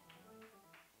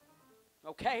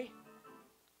 Okay?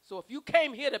 So if you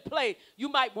came here to play, you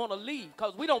might want to leave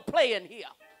because we don't play in here.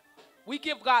 We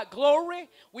give God glory,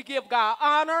 we give God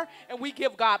honor, and we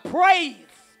give God praise.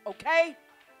 Okay?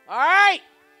 All right?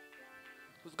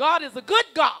 Because God is a good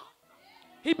God.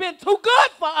 He's been too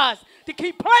good for us to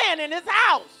keep playing in his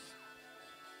house.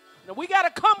 Now, we got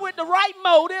to come with the right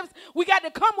motives. We got to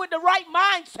come with the right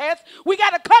mindsets. We got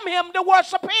to come here to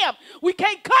worship him. We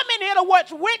can't come in here to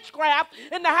watch witchcraft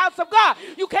in the house of God.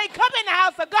 You can't come in the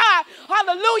house of God,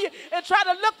 hallelujah, and try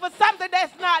to look for something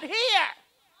that's not here.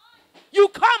 You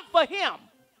come for him.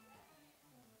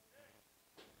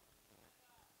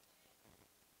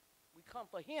 We come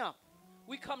for him.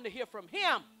 We come to hear from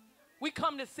him. We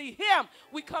come to see him.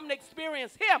 We come to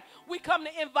experience him. We come to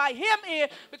invite him in,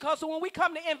 because when we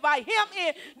come to invite him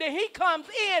in, then he comes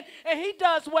in and he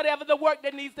does whatever the work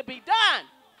that needs to be done.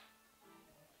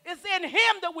 It's in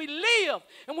him that we live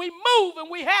and we move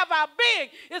and we have our being.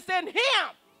 It's in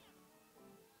him.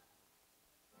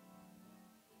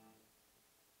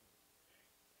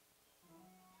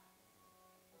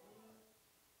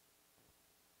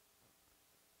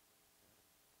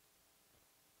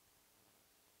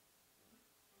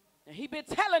 And he been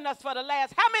telling us for the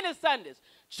last how many Sundays?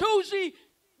 Choose ye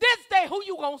this day who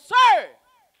you gonna serve.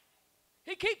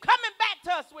 He keep coming back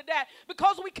to us with that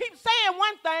because we keep saying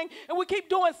one thing and we keep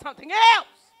doing something else.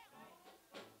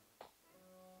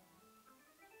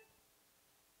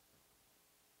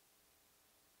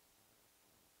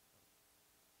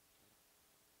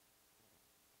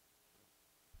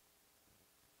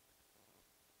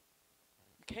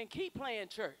 You can't keep playing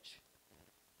church.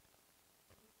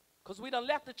 Because we done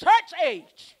left the church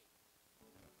age.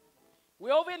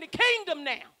 We're over in the kingdom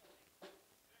now.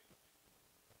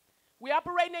 We're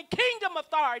operating in kingdom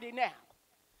authority now.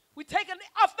 We're taking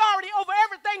authority over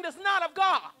everything that's not of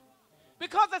God.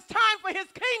 Because it's time for his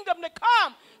kingdom to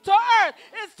come to earth.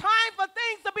 It's time for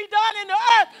things to be done in the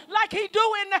earth like he do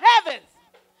in the heavens.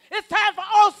 It's time for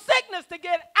all sickness to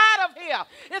get out of here.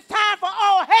 It's time for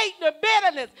all hate and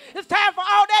bitterness. It's time for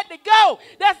all that to go.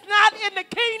 That's not in the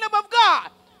kingdom of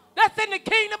God. That's in the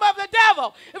kingdom of the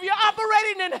devil. If you're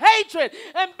operating in hatred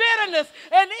and bitterness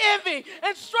and envy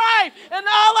and strife and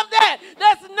all of that,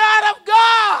 that's not of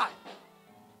God.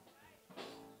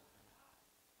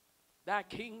 Thy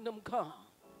kingdom come,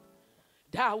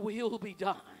 thy will be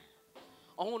done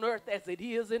on earth as it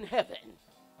is in heaven.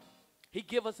 He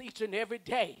give us each and every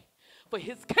day for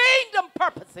his kingdom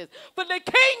purposes, for the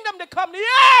kingdom to come to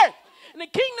earth. And the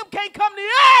kingdom can't come to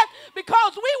earth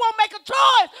because we won't make a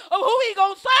choice of who he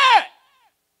going to serve.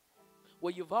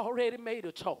 Well, you've already made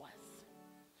a choice.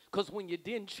 Because when you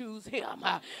didn't choose him,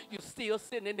 you're still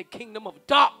sitting in the kingdom of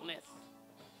darkness.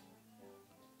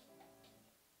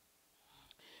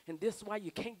 And this is why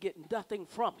you can't get nothing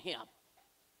from him.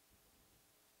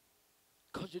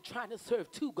 Because you're trying to serve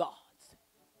two gods.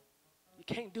 You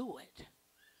can't do it.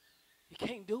 You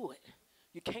can't do it.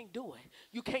 You can't do it.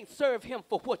 You can't serve him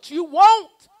for what you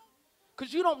want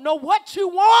because you don't know what you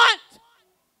want.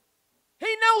 He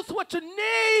knows what you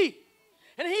need.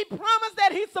 And he promised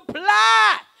that he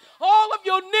supply all of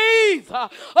your needs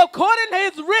according to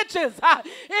his riches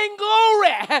in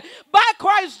glory by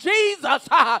Christ Jesus.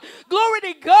 Glory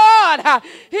to God.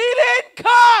 He didn't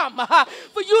come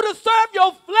for you to serve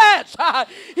your flesh.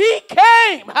 He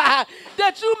came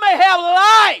that you may have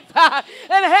life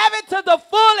and have it to the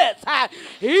fullest.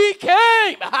 He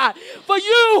came for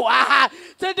you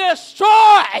to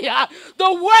destroy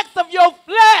the works of your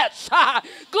flesh.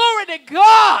 Glory to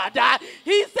God.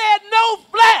 He said, no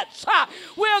flesh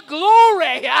will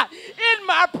glory in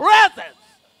my presence.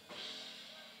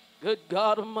 Good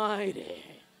God Almighty.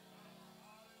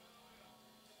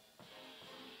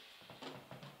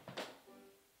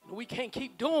 We can't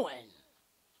keep doing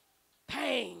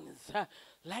things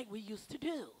like we used to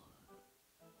do.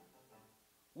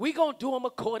 We're going to do them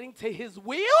according to his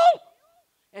will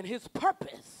and his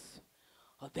purpose,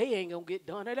 or they ain't going to get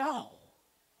done at all.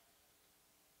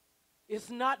 It's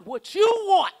not what you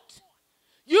want.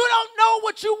 You don't know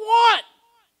what you want.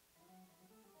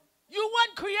 You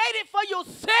weren't created for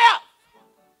yourself.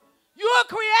 You were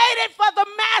created for the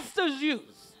master's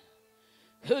use.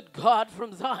 Good God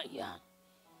from Zion.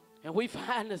 And we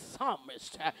find the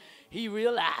psalmist, he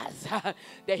realized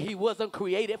that he wasn't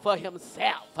created for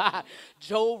himself.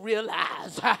 Job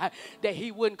realized that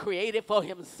he wasn't created for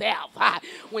himself.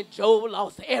 When Job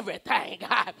lost everything,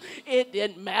 it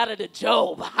didn't matter to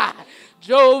Job.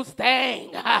 Job's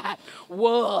thing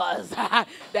was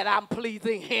that I'm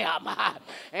pleasing him.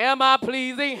 Am I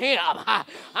pleasing him?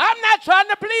 I'm not trying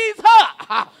to please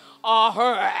her or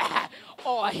her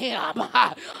or him.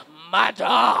 My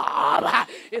job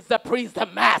is to please the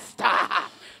master.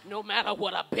 No matter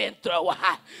what I've been through,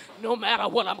 no matter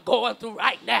what I'm going through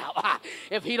right now,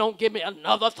 if he don't give me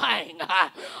another thing,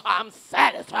 I'm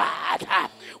satisfied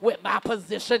with my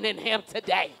position in him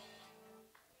today.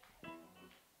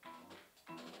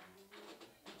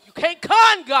 You can't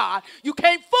con God. You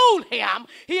can't fool him.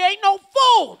 He ain't no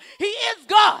fool. He is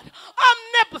God,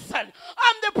 omnipotent,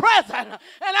 omnipresent, and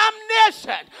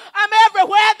omniscient. I'm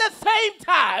everywhere at the same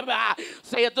time,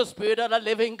 saith the Spirit of the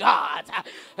living God.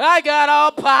 I got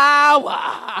all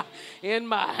power in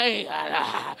my hand.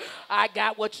 I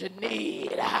got what you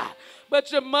need,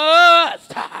 but you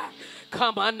must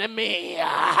come unto me,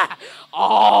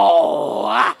 all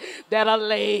that are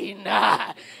laden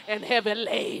and heavy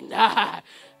laden,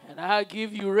 and I'll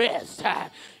give you rest.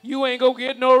 You ain't gonna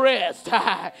get no rest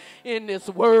in this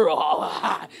world,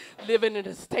 living in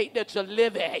the state that you're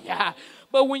living.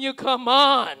 But when you come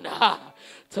on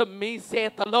to me,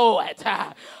 saith the Lord,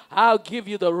 I'll give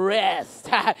you the rest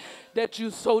that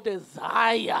you so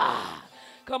desire.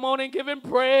 Come on and give him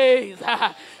praise.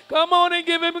 Come on and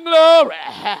give him glory.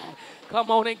 Come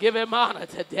on and give him honor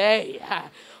today.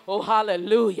 Oh,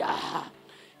 hallelujah.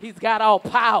 He's got all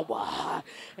power,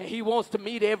 and he wants to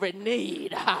meet every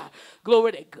need.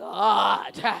 Glory to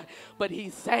God. But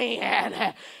he's saying,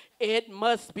 it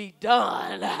must be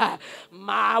done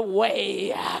my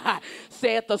way,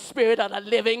 saith the Spirit of the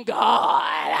living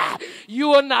God.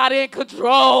 You are not in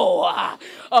control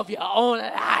of your own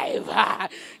life.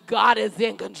 God is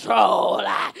in control,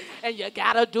 and you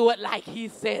got to do it like he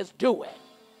says do it.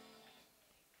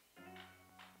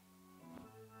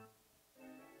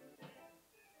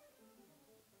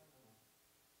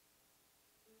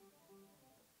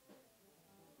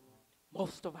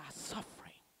 Most of our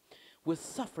suffering, we're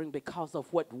suffering because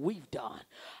of what we've done,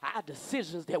 our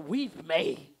decisions that we've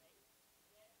made.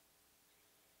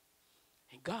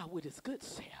 And God, with his good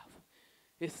self,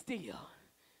 is still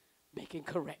making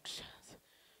corrections,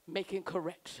 making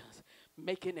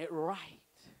it right.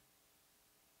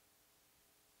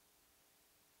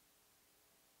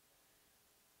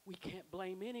 We can't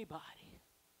blame anybody.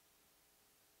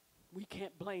 We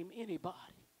can't blame anybody.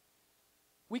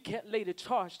 We can't lay the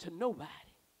charge to nobody.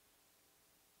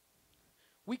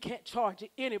 We can't charge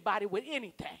anybody with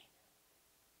anything.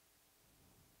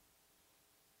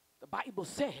 The Bible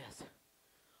says,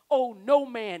 owe no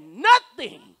man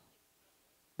nothing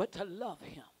but to love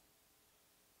him.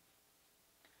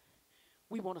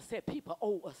 We want to say people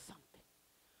owe us something.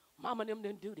 Mama and them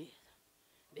didn't do this.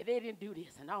 They didn't do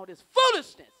this and all this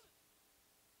foolishness.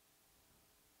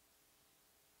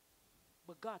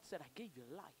 But God said, I gave you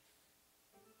life.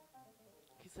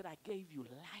 He said, I gave you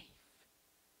life.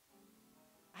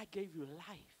 I gave you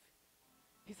life.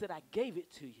 He said, I gave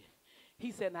it to you.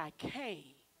 He said, I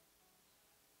came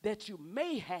that you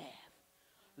may have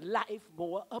life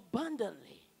more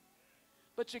abundantly.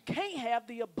 But you can't have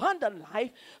the abundant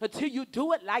life until you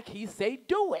do it like he say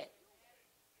do it.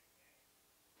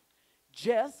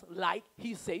 Just like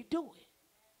he say do it.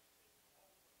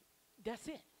 That's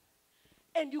it.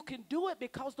 And you can do it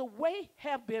because the way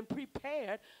have been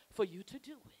prepared for you to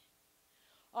do it.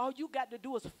 All you got to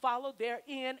do is follow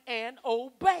therein and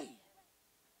obey.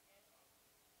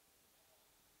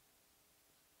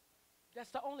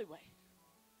 That's the only way.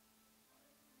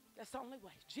 That's the only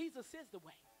way. Jesus is the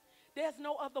way. There's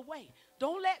no other way.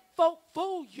 Don't let folk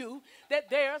fool you that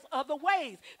there's other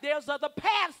ways. There's other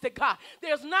paths to God.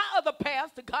 There's not other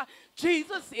paths to God.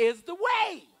 Jesus is the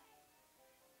way.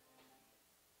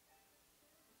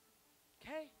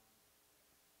 Okay?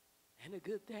 And the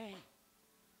good thing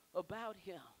about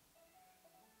him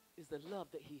is the love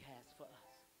that he has for us.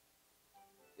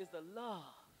 Is the love.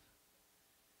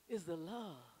 Is the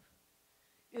love.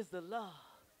 Is the love.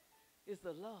 Is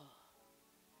the love.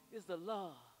 Is the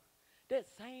love. That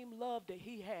same love that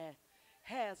he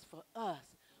has for us,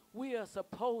 we are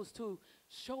supposed to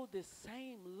show this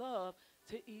same love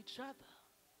to each other.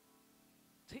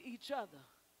 To each other.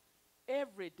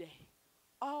 Every day.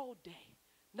 All day.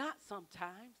 Not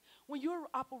sometimes. When you're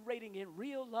operating in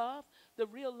real love, the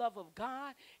real love of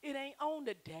God, it ain't on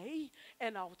today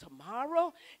and on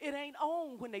tomorrow. It ain't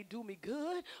on when they do me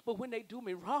good, but when they do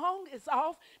me wrong, it's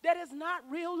off. That is not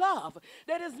real love.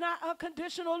 That is not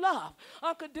unconditional love.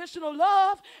 Unconditional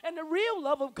love and the real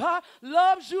love of God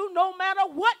loves you no matter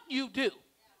what you do.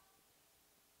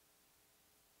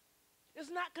 It's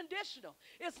not conditional.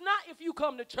 It's not if you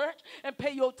come to church and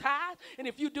pay your tithe, and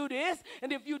if you do this,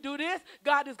 and if you do this,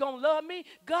 God is going to love me.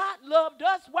 God loved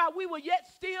us while we were yet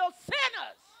still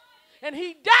sinners. And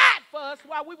he died for us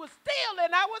while we were still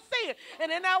in our sin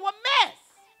and in our mess.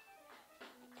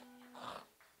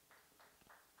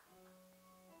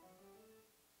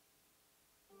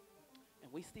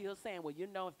 And we still saying, well, you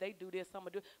know, if they do this, I'm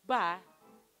going to do it. Bye.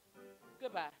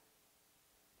 Goodbye.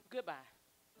 Goodbye.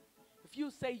 If you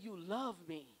say you love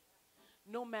me,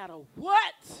 no matter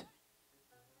what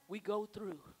we go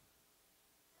through,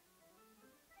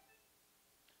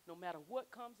 no matter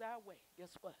what comes our way,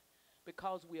 guess what?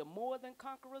 Because we are more than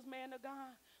conquerors, man of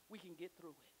God, we can get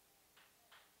through it.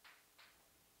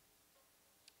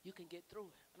 You can get through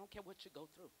it. I don't care what you go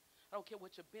through. I don't care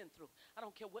what you've been through. I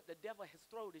don't care what the devil has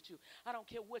thrown at you. I don't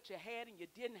care what you had and you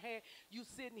didn't have. You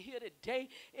sitting here today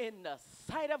in the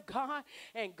sight of God,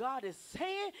 and God is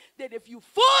saying that if you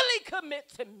fully commit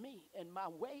to me and my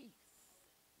ways,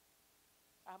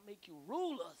 I'll make you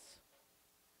rulers.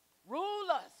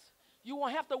 Rulers. You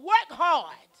won't have to work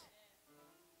hard.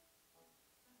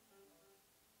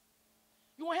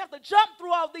 You won't have to jump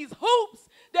through all these hoops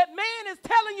that man is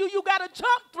telling you you got to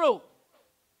jump through.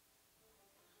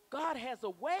 God has a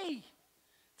way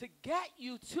to get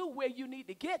you to where you need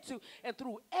to get to, and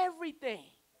through everything.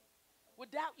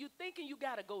 Without you thinking you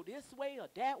got to go this way or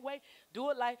that way, do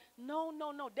it like, no,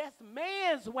 that's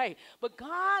man's way. But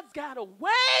God's got a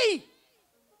way.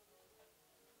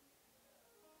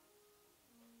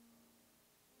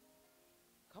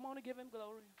 Come on and give him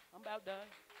glory. I'm about done.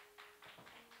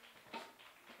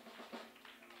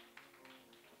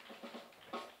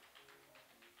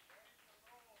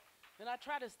 And I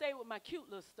try to stay with my cute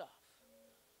little stuff,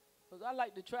 because I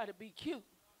like to try to be cute.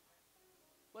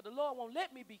 But the Lord won't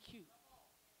let me be cute.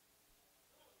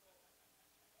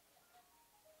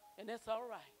 And that's all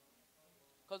right,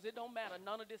 because it don't matter.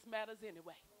 None of this matters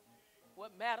anyway.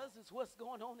 What matters is what's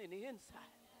going on in the inside.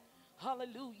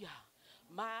 Hallelujah.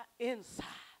 My inside.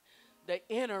 The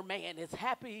inner man is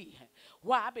happy.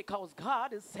 Why? Because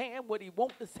God is saying what he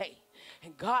wants to say.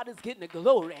 And God is getting the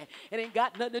glory. It ain't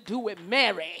got nothing to do with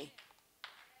Mary.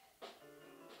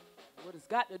 What it's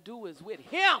got to do is with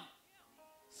him.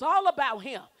 It's all about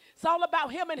him. It's all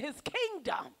about him and his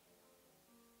kingdom.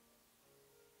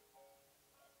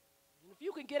 And if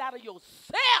you can get out of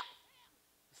yourself,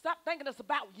 stop thinking it's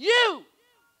about you.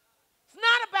 It's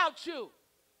not about you.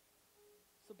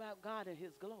 It's about God and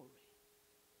his glory.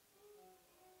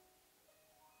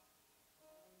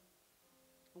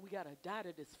 And we got to die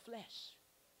to this flesh.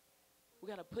 We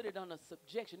got to put it on a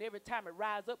subjection. Every time it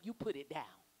rises up, you put it down.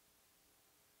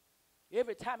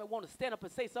 Every time it want to stand up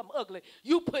and say something ugly,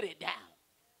 you put it down.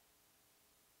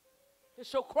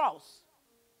 It's your cross.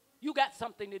 You got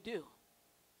something to do.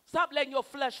 Stop letting your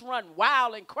flesh run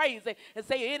wild and crazy and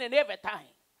say any and everything.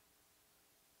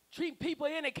 Treat people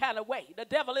any kind of way. The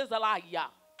devil is a liar,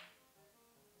 y'all.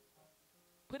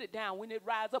 Put it down. When it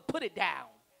rises up, put it down.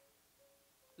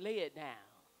 Lay it down.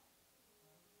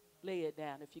 Lay it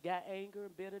down. If you got anger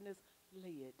and bitterness,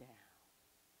 lay it down.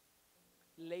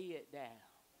 Lay it down.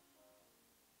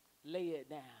 Lay it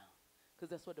down.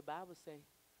 Because that's what the Bible says.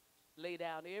 Lay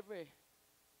down every.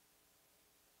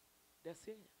 That's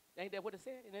it. Ain't that what it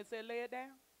said? And it said lay it down.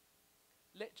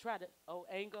 Try to,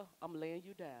 anger, I'm laying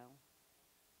you down.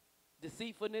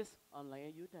 Deceitfulness, I'm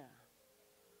laying you down.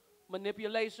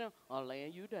 Manipulation, I'm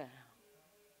laying you down.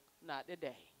 Not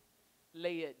today.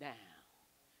 Lay it down.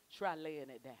 Try laying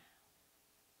it down.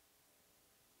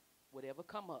 Whatever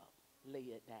come up, lay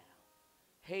it down.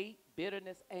 Hate,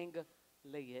 bitterness, anger,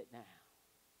 lay it down.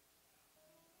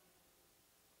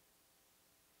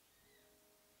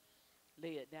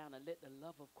 Lay it down and let the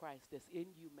love of Christ that's in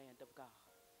you, man of God.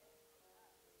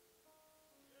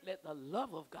 Let the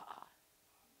love of God.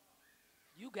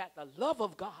 You got the love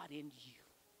of God in you.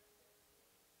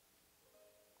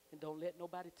 And don't let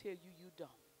nobody tell you you don't.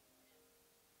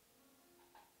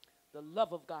 The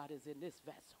love of God is in this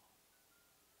vessel.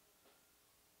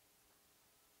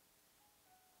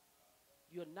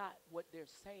 You're not what they're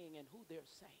saying and who they're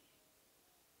saying.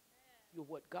 You're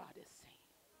what God is saying.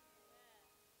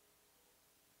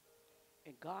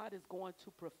 And God is going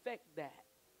to perfect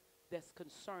that's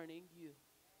concerning you.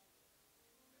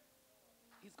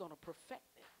 He's going to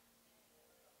perfect it.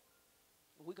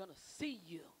 And we're going to see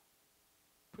you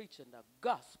preaching the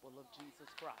gospel of Jesus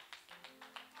Christ.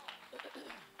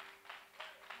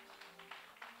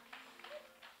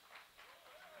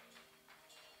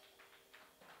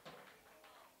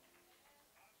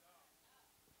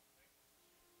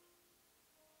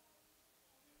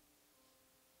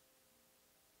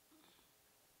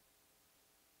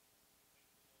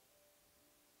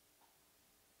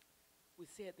 We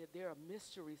said that there are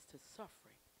mysteries to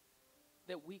suffering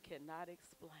that we cannot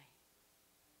explain.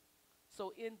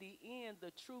 So in the end,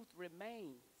 the truth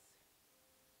remains.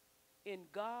 In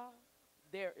God,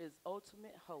 there is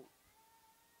ultimate hope.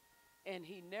 And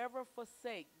he never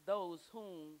forsakes those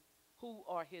who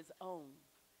are his own.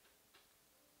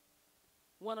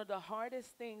 One of the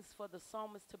hardest things for the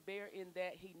psalmist to bear in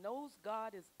that he knows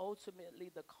God is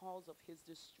ultimately the cause of his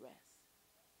distress.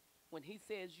 When he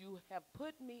says, you have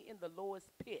put me in the lowest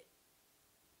pit.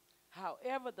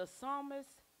 However, the psalmist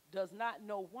does not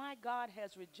know why God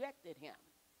has rejected him.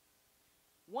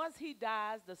 Once he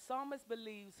dies, the psalmist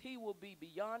believes he will be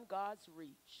beyond God's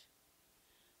reach.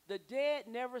 The dead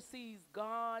never sees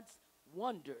God's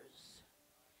wonders,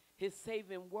 his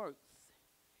saving works.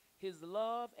 His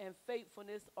love and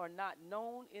faithfulness are not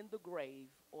known in the grave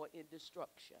or in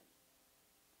destruction.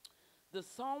 The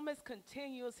psalmist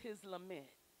continues his lament.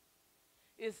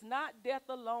 It's not death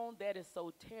alone that is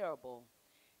so terrible.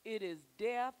 It is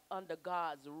death under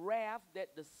God's wrath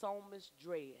that the psalmist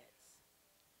dreads.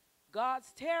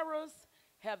 God's terrors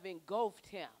have engulfed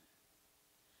him.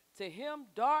 To him,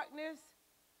 darkness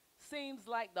seems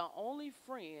like the only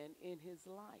friend in his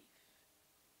life,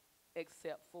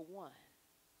 except for one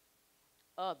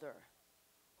other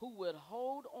who would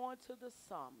hold on to the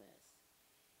psalmist,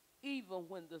 even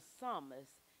when the psalmist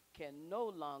can no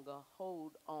longer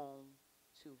hold on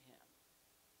to him.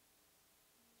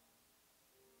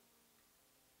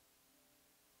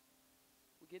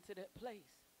 We get to that place.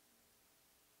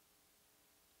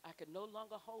 I can no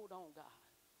longer hold on, God.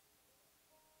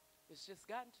 It's just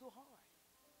gotten too hard.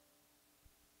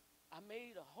 I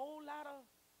made a whole lot of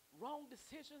wrong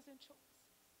decisions and choices.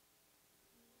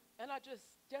 And I just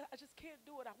can't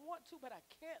do it. I want to, but I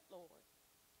can't, Lord.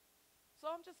 So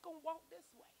I'm just going to walk this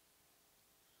way.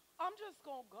 I'm just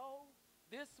going to go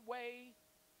this way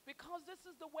because this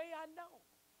is the way I know.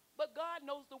 But God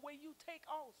knows the way you take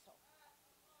also.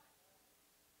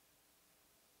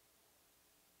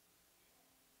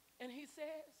 And he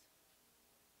says,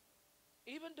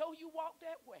 even though you walk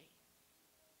that way,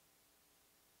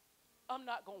 I'm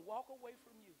not going to walk away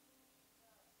from you.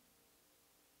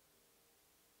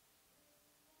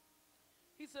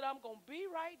 He said, I'm going to be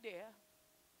right there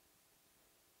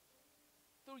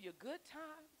through your good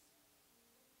times,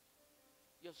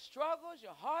 your struggles,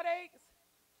 your heartaches.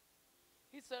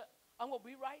 He said, I'm going to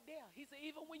be right there. He said,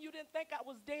 even when you didn't think I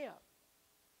was there.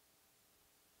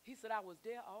 He said, I was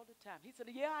there all the time. He said,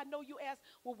 yeah, I know you asked,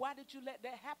 well, why did you let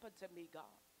that happen to me, God?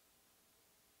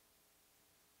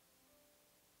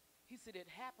 He said, it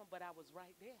happened, but I was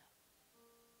right there.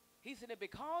 He said, and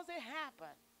because it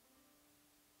happened,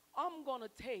 I'm going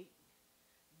to take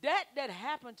that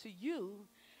happened to you,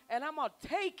 and I'm going to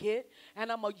take it,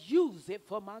 and I'm going to use it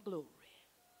for my glory.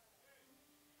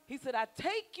 He said, I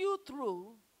take you through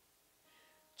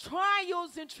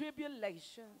trials and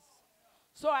tribulations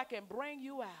so I can bring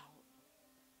you out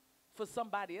for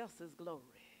somebody else's glory.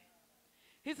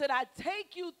 He said, I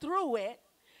take you through it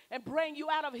and bring you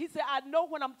out of it. He said, I know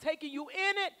when I'm taking you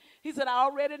in it. He said, I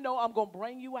already know I'm going to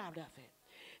bring you out of it.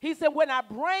 He said, when I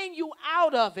bring you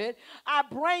out of it, I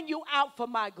bring you out for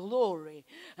my glory.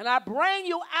 And I bring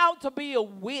you out to be a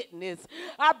witness.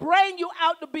 I bring you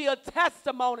out to be a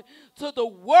testimony to the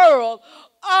world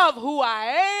of who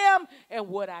I am and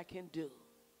what I can do.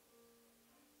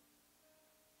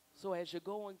 So as you're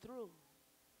going through,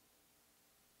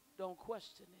 Don't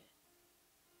question it.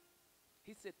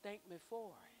 He said, thank me for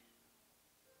it.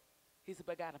 He said,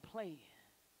 but I got a plan.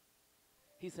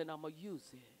 He said, I'm going to use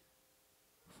it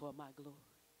for my glory.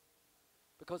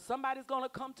 Because somebody's going to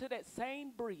come to that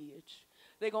same bridge.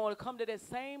 They're going to come to that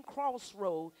same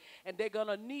crossroad, and they're going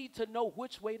to need to know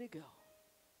which way to go.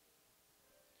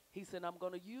 He said, I'm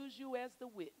going to use you as the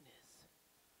witness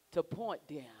to point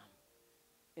them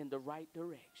in the right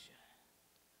direction.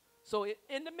 So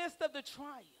in the midst of the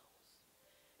trials,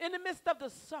 in the midst of the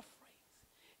sufferings,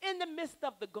 in the midst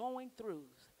of the going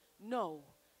throughs, know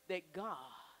that God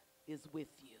is with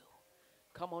you.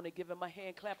 Come on and give him a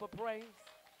hand clap of praise.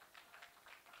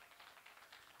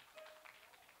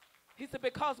 He said,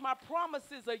 because my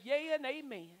promises are yea and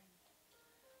amen.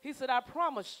 He said, I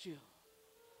promised you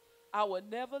I will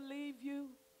never leave you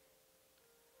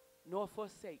nor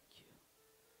forsake you.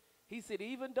 He said,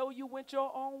 even though you went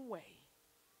your own way,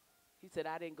 he said,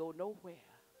 I didn't go nowhere.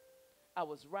 I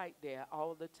was right there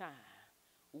all the time,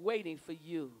 waiting for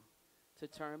you to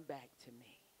turn back to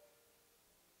me.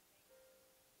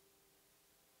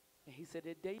 And he said,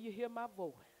 the day you hear my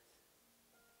voice,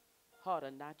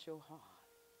 harden not your heart.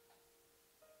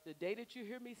 The day that you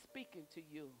hear me speaking to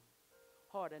you,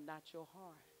 harden not your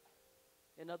heart.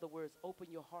 In other words, open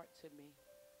your heart to me.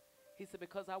 He said,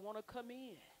 because I want to come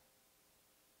in.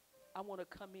 I want to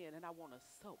come in and I want to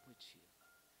sup with you.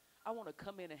 I want to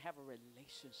come in and have a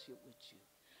relationship with you.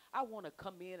 I want to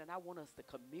come in and I want us to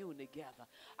commune together.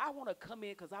 I want to come in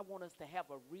because I want us to have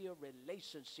a real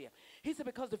relationship. He said,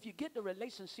 because if you get the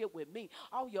relationship with me,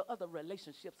 all your other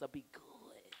relationships will be good.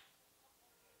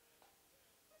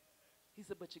 He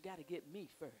said, but you got to get me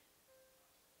first.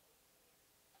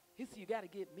 He said, you got to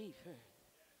get me first.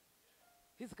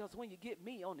 He said, because when you get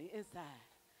me on the inside,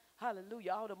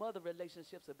 hallelujah, all them other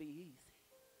relationships will be easy.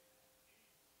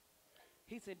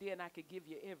 He said, then I could give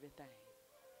you everything.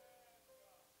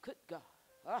 Good God.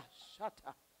 Ah, shut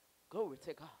up. Glory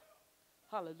to God.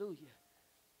 Hallelujah.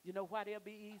 You know why they'll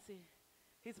be easy?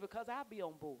 He said, because I'll be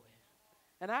on board.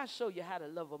 And I'll show you how to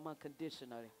love them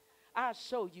unconditionally. I'll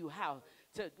show you how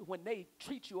to, when they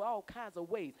treat you all kinds of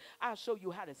ways, I'll show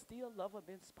you how to still love them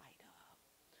in spite of.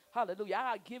 Hallelujah.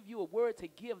 I'll give you a word to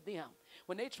give them.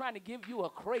 When they're trying to give you a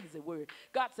crazy word,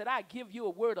 God said, I give you a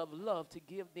word of love to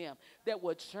give them that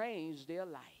will change their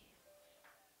life.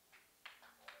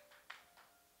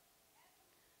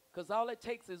 Because all it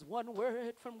takes is one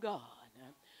word from God.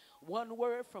 One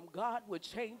word from God will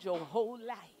change your whole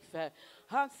life.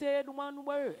 I said one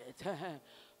word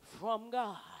from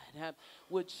God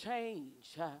will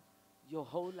change your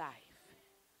whole life.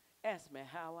 Ask me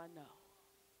how I know.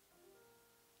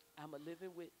 I'm a living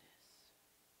witness.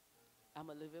 I'm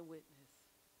a living witness.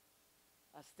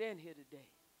 I stand here today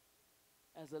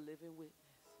as a living witness.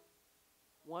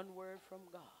 One word from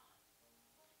God.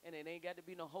 And it ain't got to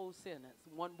be no whole sentence.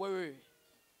 One word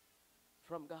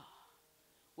from God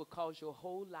will cause your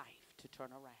whole life to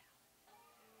turn around.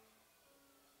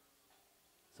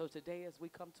 So today, as we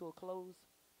come to a close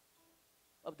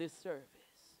of this service,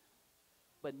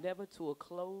 but never to a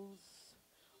close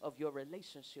of your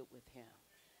relationship with him,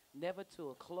 never to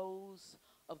a close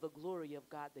of the glory of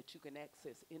God that you can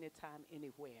access anytime,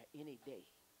 anywhere, any day.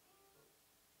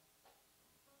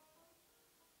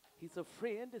 He's a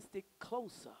friend to stick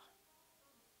closer.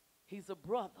 He's a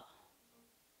brother.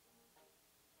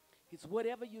 He's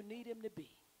whatever you need him to be.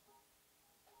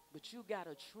 But you got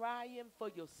to try him for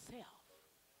yourself.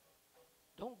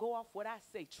 Don't go off what I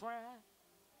say. Try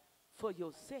for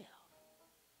yourself.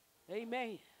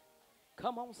 Amen.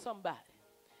 Come on, somebody.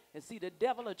 And see, the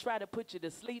devil will try to put you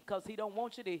to sleep because he don't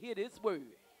want you to hear this word.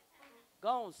 Go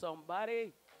on,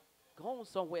 somebody. Go on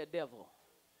somewhere, devil.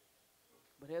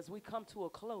 But as we come to a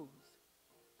close,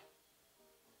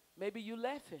 maybe you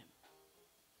left him.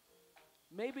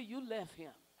 Maybe you left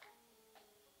him.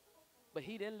 But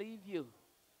he didn't leave you.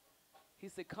 He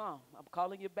said, come, I'm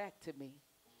calling you back to me.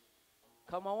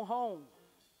 Come on home,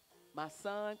 my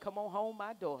son. Come on home,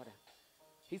 my daughter.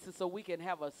 He said, so we can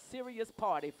have a serious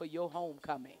party for your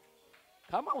homecoming.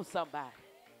 Come on, somebody.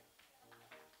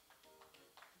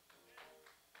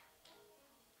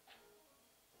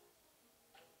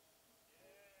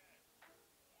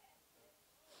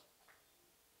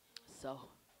 So,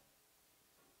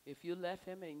 if you left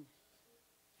him and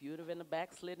if you'd have been a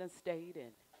backslidden state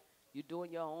and you're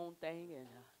doing your own thing and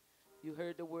you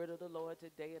heard the word of the Lord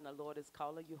today and the Lord is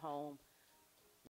calling you home,